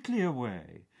completely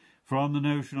away from the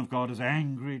notion of God as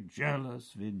angry,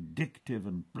 jealous, vindictive,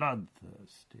 and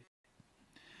bloodthirsty.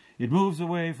 It moves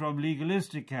away from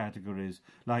legalistic categories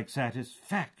like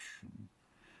satisfaction,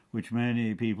 which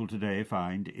many people today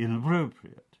find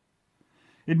inappropriate.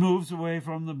 It moves away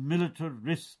from the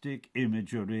militaristic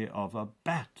imagery of a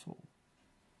battle.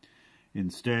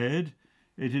 Instead,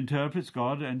 it interprets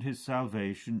God and his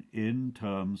salvation in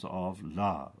terms of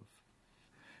love.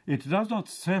 It does not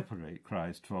separate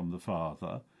Christ from the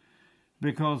Father,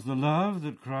 because the love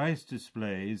that Christ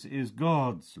displays is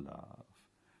God's love.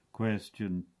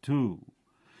 Question 2.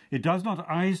 It does not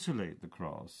isolate the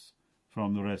cross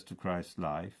from the rest of Christ's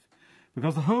life,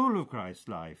 because the whole of Christ's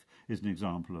life is an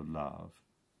example of love.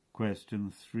 Question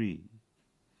 3.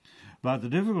 But the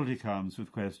difficulty comes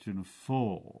with question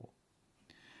 4.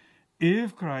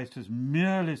 If Christ has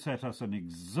merely set us an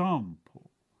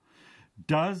example,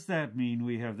 does that mean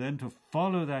we have then to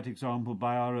follow that example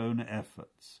by our own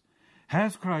efforts?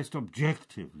 Has Christ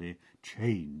objectively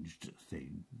changed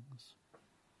things?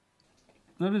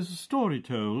 There is a story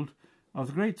told of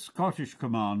the great Scottish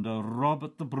commander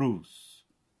Robert the Bruce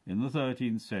in the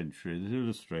 13th century that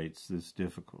illustrates this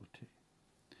difficulty.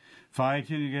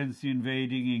 Fighting against the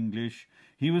invading English,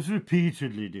 he was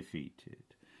repeatedly defeated.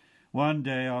 One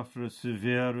day, after a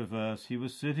severe reverse, he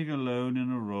was sitting alone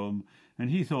in a room, and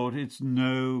he thought, "It's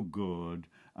no good.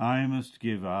 I must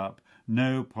give up.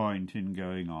 No point in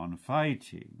going on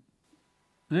fighting."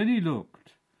 Then he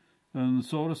looked and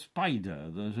saw a spider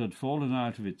that had fallen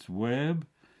out of its web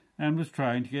and was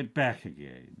trying to get back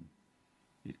again.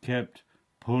 It kept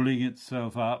pulling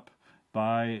itself up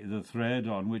by the thread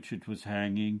on which it was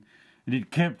hanging, and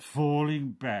it kept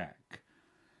falling back.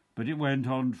 But it went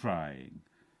on trying,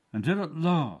 until at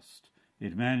last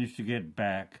it managed to get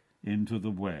back into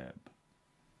the web.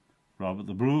 Robert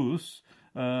the Bruce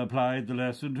applied the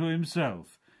lesson to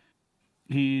himself.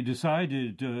 He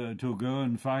decided to go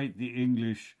and fight the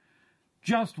English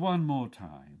just one more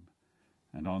time,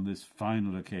 and on this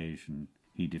final occasion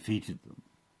he defeated them.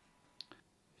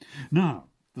 Now,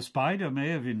 the spider may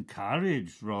have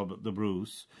encouraged Robert the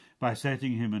Bruce by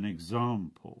setting him an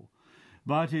example,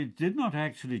 but it did not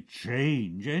actually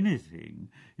change anything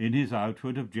in his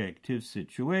outward objective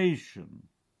situation.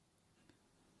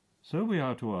 So we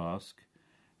are to ask,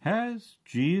 has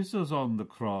Jesus on the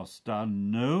cross done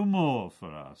no more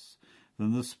for us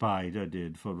than the spider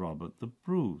did for Robert the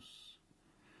Bruce?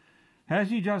 Has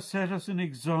he just set us an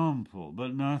example,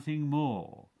 but nothing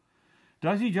more?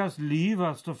 Does he just leave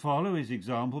us to follow his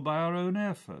example by our own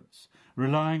efforts,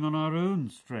 relying on our own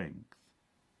strength?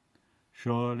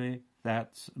 Surely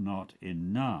that's not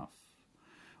enough.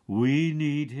 We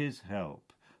need his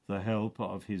help, the help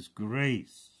of his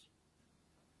grace.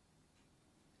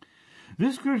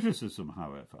 This criticism,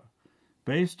 however,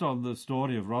 based on the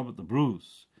story of Robert the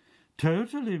Bruce,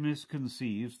 totally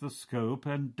misconceives the scope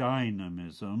and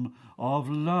dynamism of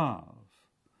love.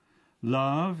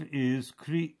 Love is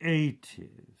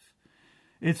creative.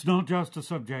 It's not just a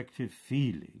subjective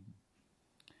feeling.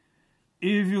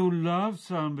 If you love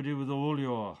somebody with all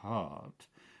your heart,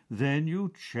 then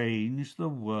you change the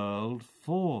world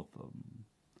for them.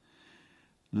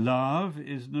 Love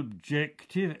is an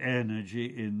objective energy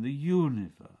in the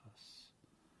universe.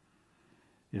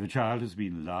 If a child has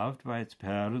been loved by its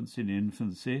parents in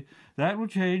infancy, that will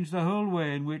change the whole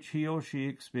way in which he or she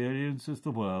experiences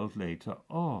the world later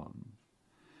on.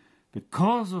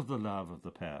 Because of the love of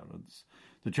the parents,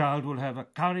 the child will have a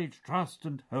courage, trust,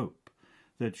 and hope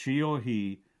that she or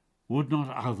he would not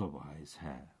otherwise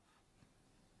have.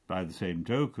 By the same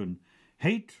token,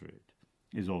 hatred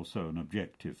is also an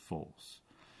objective force.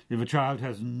 If a child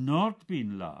has not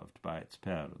been loved by its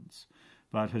parents,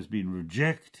 but has been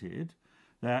rejected,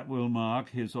 that will mark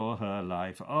his or her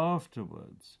life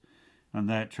afterwards, and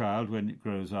that child, when it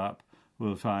grows up,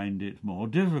 will find it more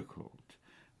difficult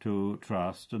to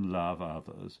trust and love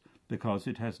others because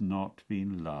it has not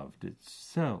been loved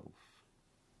itself.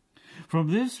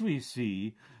 From this we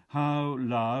see how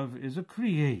love is a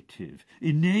creative,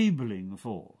 enabling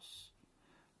force.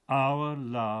 Our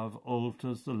love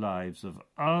alters the lives of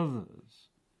others.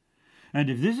 And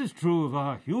if this is true of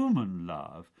our human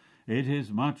love, it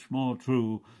is much more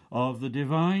true of the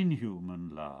divine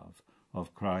human love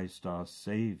of Christ our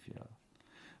Saviour.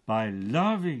 By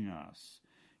loving us,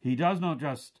 he does not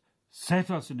just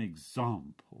set us an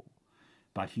example,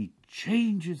 but he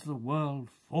changes the world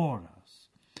for us,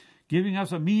 giving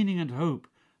us a meaning and hope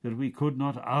that we could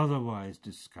not otherwise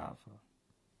discover.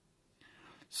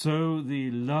 So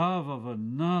the love of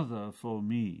another for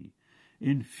me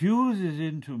infuses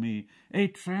into me a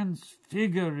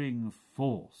transfiguring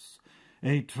force,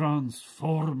 a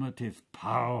transformative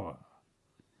power.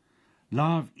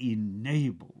 Love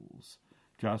enables,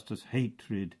 just as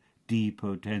hatred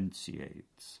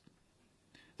depotentiates.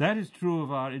 That is true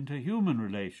of our interhuman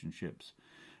relationships,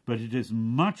 but it is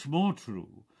much more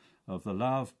true of the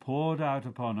love poured out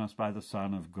upon us by the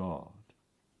Son of God.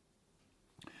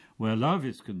 Where love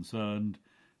is concerned,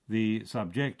 the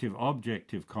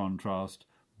subjective-objective contrast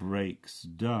breaks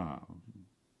down.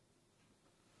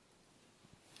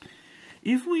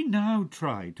 If we now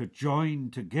try to join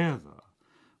together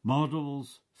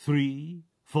models 3,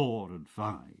 4, and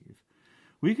 5,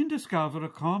 we can discover a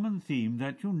common theme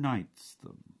that unites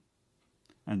them,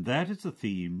 and that is the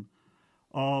theme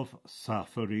of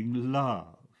suffering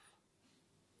love.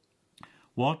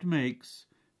 What makes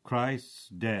Christ's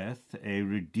death a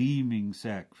redeeming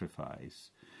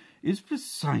sacrifice is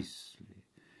precisely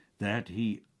that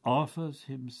he offers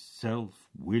himself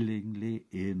willingly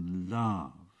in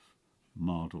love.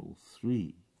 Model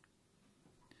 3.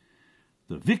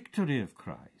 The victory of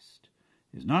Christ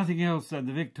is nothing else than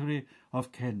the victory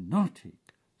of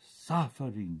kenotic,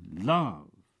 suffering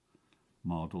love.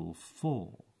 Model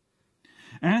 4.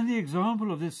 And the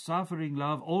example of this suffering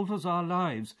love alters our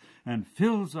lives and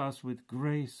fills us with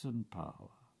grace and power.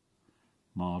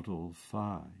 Model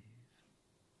 5.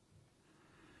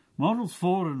 Models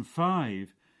 4 and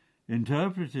 5,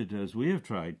 interpreted as we have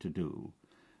tried to do,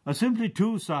 are simply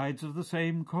two sides of the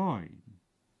same coin.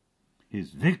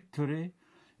 His victory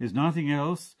is nothing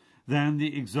else than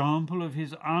the example of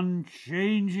his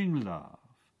unchanging love,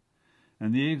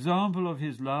 and the example of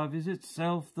his love is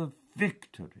itself the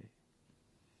victory.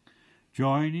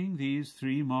 Joining these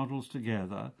three models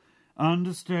together,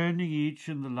 understanding each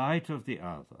in the light of the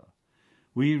other,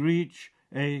 we reach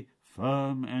a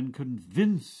firm and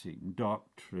convincing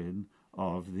doctrine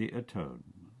of the atonement.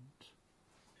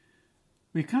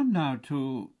 We come now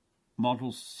to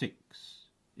Model 6,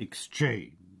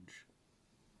 exchange.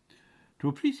 To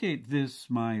appreciate this,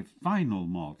 my final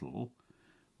model,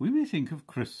 we may think of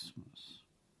Christmas.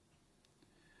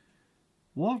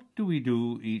 What do we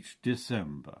do each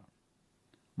December?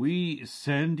 We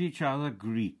send each other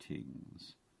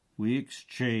greetings. We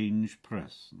exchange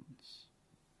presents.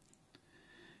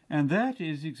 And that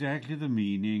is exactly the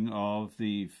meaning of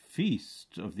the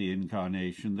feast of the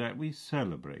Incarnation that we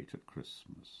celebrate at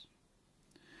Christmas.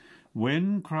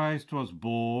 When Christ was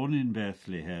born in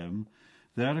Bethlehem,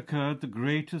 there occurred the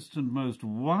greatest and most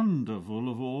wonderful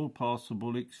of all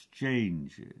possible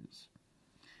exchanges.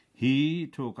 He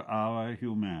took our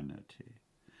humanity,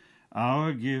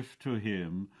 our gift to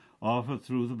him, offered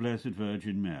through the Blessed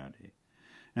Virgin Mary,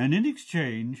 and in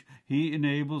exchange he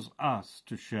enables us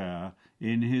to share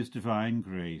in his divine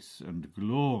grace and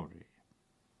glory.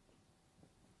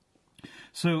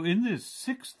 So in this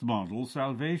sixth model,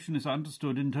 salvation is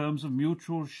understood in terms of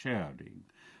mutual sharing,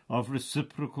 of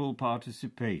reciprocal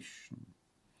participation.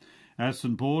 As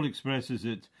St. Paul expresses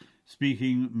it,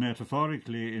 speaking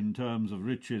metaphorically in terms of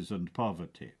riches and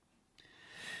poverty.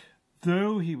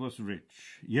 Though he was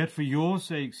rich, yet for your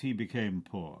sakes he became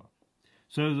poor,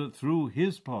 so that through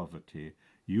his poverty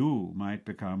you might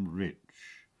become rich.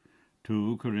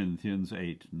 2 Corinthians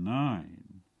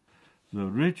 8:9. The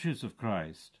riches of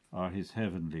Christ are his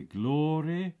heavenly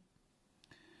glory.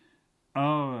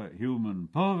 Our human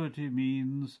poverty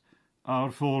means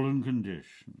our fallen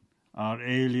condition, our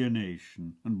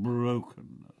alienation and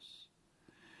brokenness.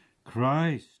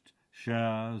 Christ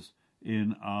shares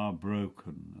in our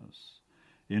brokenness,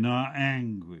 in our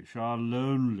anguish, our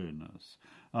loneliness,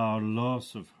 our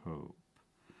loss of hope.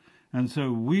 And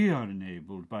so we are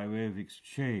enabled, by way of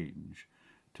exchange,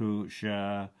 to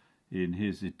share in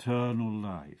his eternal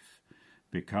life,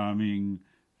 becoming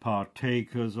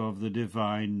partakers of the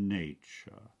divine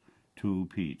nature. 2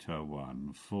 Peter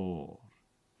 1:4.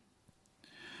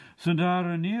 St.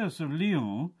 Irenaeus of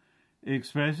Lyon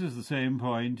expresses the same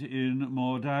point in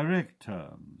more direct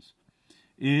terms.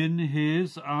 In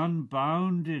his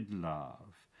unbounded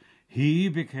love, he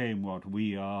became what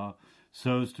we are,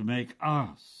 so as to make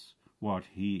us what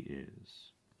he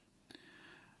is.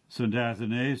 St.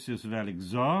 Athanasius of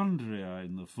Alexandria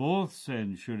in the 4th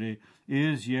century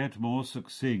is yet more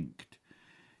succinct.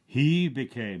 He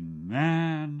became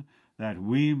man that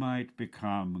we might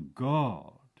become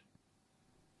God.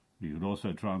 You could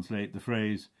also translate the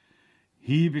phrase,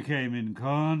 he became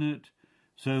incarnate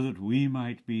so that we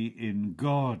might be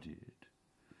engodded,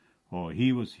 or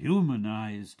he was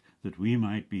humanized that we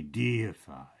might be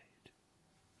deified.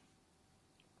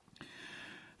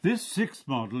 This sixth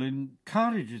model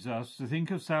encourages us to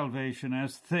think of salvation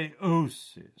as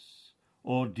theosis,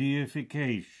 or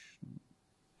deification.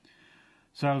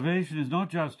 Salvation is not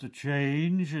just a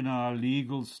change in our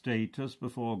legal status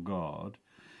before God.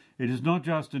 It is not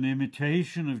just an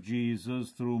imitation of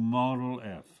Jesus through moral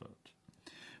effort,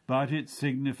 but it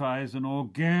signifies an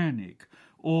organic,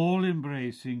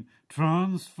 all-embracing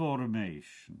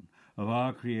transformation of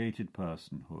our created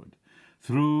personhood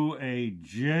through a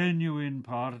genuine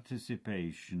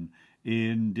participation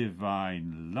in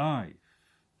divine life.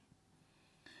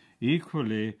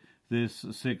 Equally, this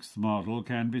sixth model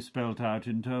can be spelt out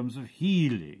in terms of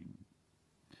healing.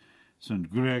 St.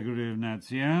 Gregory of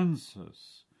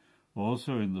Nazianzus,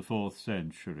 also in the 4th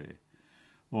century,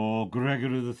 or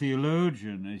Gregory the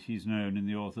theologian, as he's known in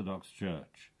the Orthodox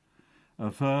Church,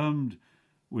 affirmed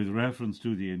with reference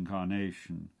to the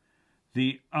Incarnation,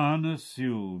 the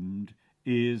unassumed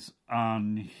is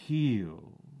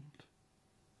unhealed.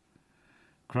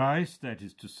 Christ, that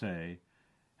is to say,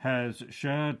 has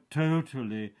shared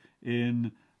totally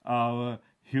in our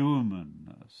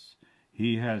humanness.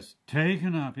 He has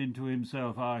taken up into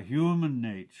himself our human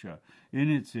nature in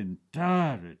its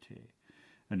entirety,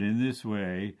 and in this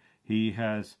way he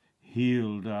has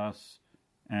healed us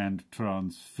and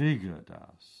transfigured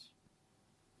us.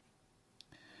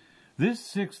 This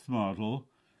sixth model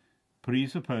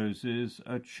presupposes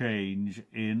a change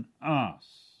in us.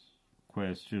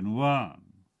 Question 1.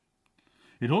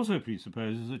 It also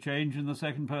presupposes a change in the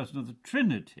second person of the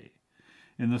Trinity,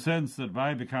 in the sense that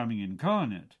by becoming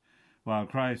incarnate, while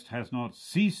Christ has not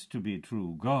ceased to be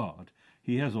true God,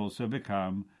 he has also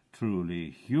become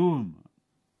truly human.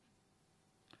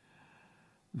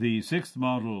 The sixth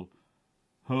model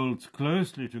holds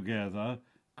closely together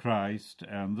Christ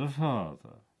and the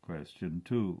Father. Question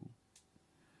 2.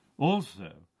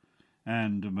 Also,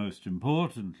 and most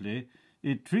importantly,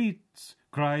 it treats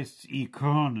Christ's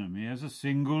economy as a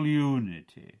single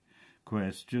unity.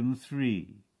 Question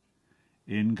 3.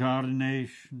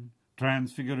 Incarnation,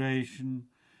 Transfiguration,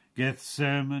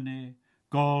 Gethsemane,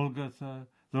 Golgotha,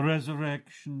 the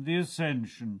resurrection, the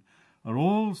ascension are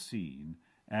all seen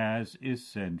as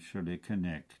essentially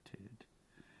connected,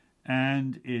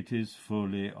 and it is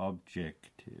fully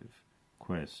objective.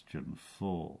 Question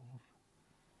 4.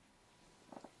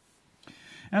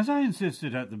 As I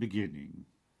insisted at the beginning,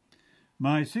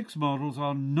 my 6 models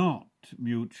are not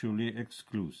mutually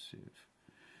exclusive.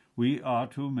 We are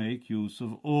to make use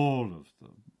of all of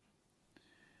them.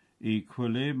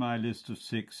 Equally, my list of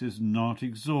 6 is not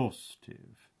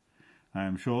exhaustive. I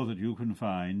am sure that you can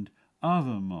find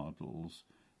other models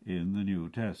in the New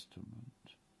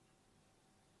Testament.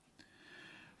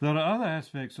 There are other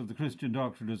aspects of the Christian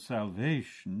doctrine of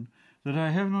salvation that I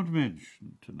have not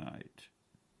mentioned tonight.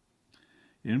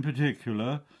 In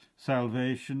particular,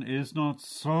 salvation is not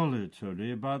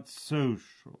solitary but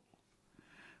social.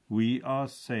 We are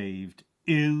saved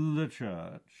in the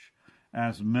church,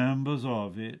 as members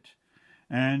of it,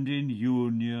 and in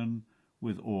union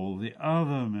with all the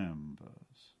other members.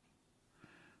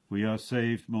 We are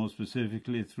saved more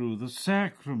specifically through the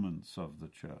sacraments of the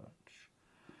church,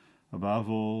 above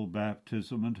all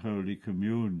baptism and Holy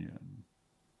Communion.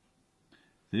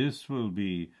 This will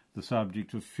be the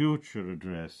subject of future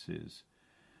addresses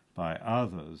by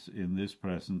others in this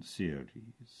present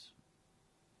series.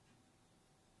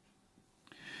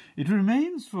 It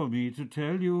remains for me to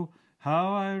tell you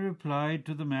how I replied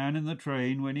to the man in the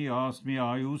train when he asked me,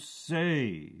 "Are you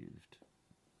saved?"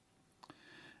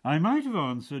 I might have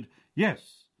answered,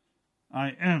 "Yes,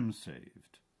 I am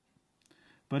saved."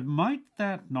 But might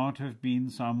that not have been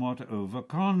somewhat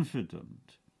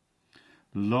overconfident?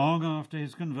 Long after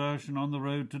his conversion on the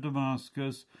road to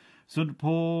Damascus, St.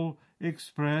 Paul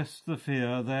expressed the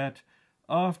fear that,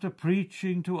 after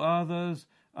preaching to others,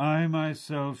 I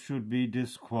myself should be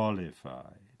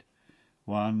disqualified.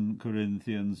 1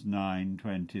 Corinthians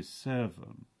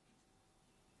 9:27.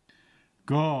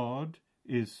 God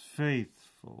is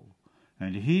faithful,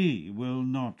 and he will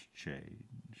not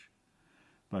change.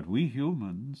 But we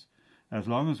humans, as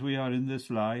long as we are in this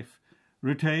life,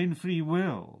 retain free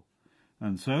will,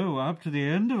 and so, up to the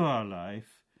end of our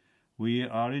life, we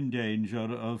are in danger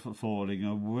of falling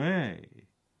away.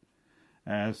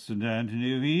 As St.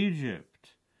 Anthony of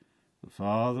Egypt, the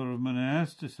father of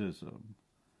monasticism,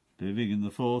 living in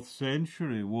the 4th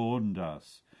century, warned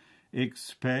us,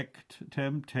 "Expect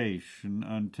temptation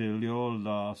until your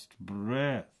last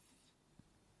breath."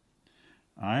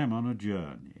 I am on a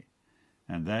journey,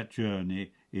 and that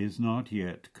journey is not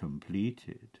yet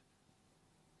completed.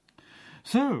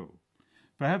 So,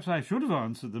 perhaps I should have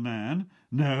answered the man,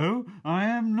 "No, I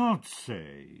am not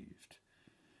saved."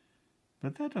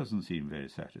 But that doesn't seem very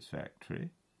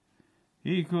satisfactory.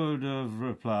 He could have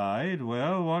replied,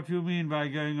 "Well, what do you mean by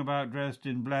going about dressed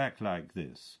in black like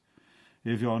this?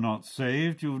 If you're not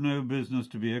saved, you've no business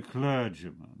to be a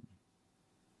clergyman."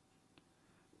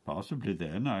 Possibly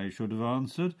then I should have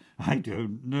answered, "I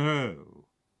don't know."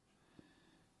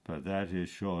 But that is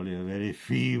surely a very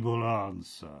feeble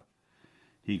answer.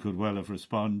 He could well have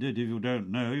responded, "If you don't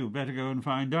know, you'd better go and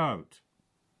find out."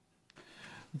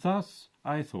 Thus,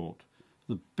 I thought,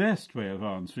 the best way of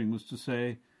answering was to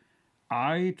say,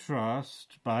 "I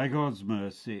trust, by God's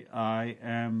mercy, I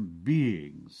am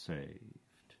being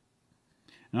saved."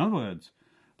 In other words,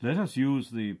 let us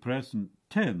use the present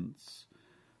tense,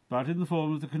 but in the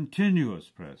form of the continuous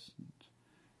present.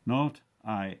 Not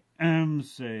 "I am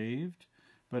saved,"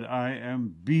 but "I am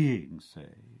being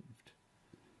saved."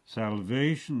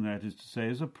 Salvation, that is to say,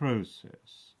 is a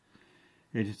process.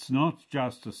 It's not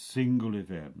just a single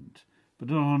event, but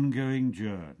an ongoing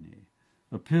journey,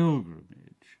 a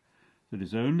pilgrimage that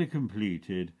is only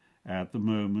completed at the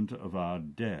moment of our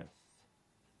death.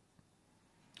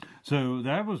 So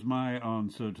that was my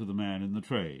answer to the man in the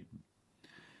train.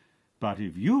 But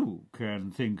if you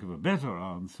can think of a better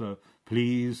answer,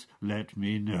 please let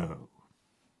me know.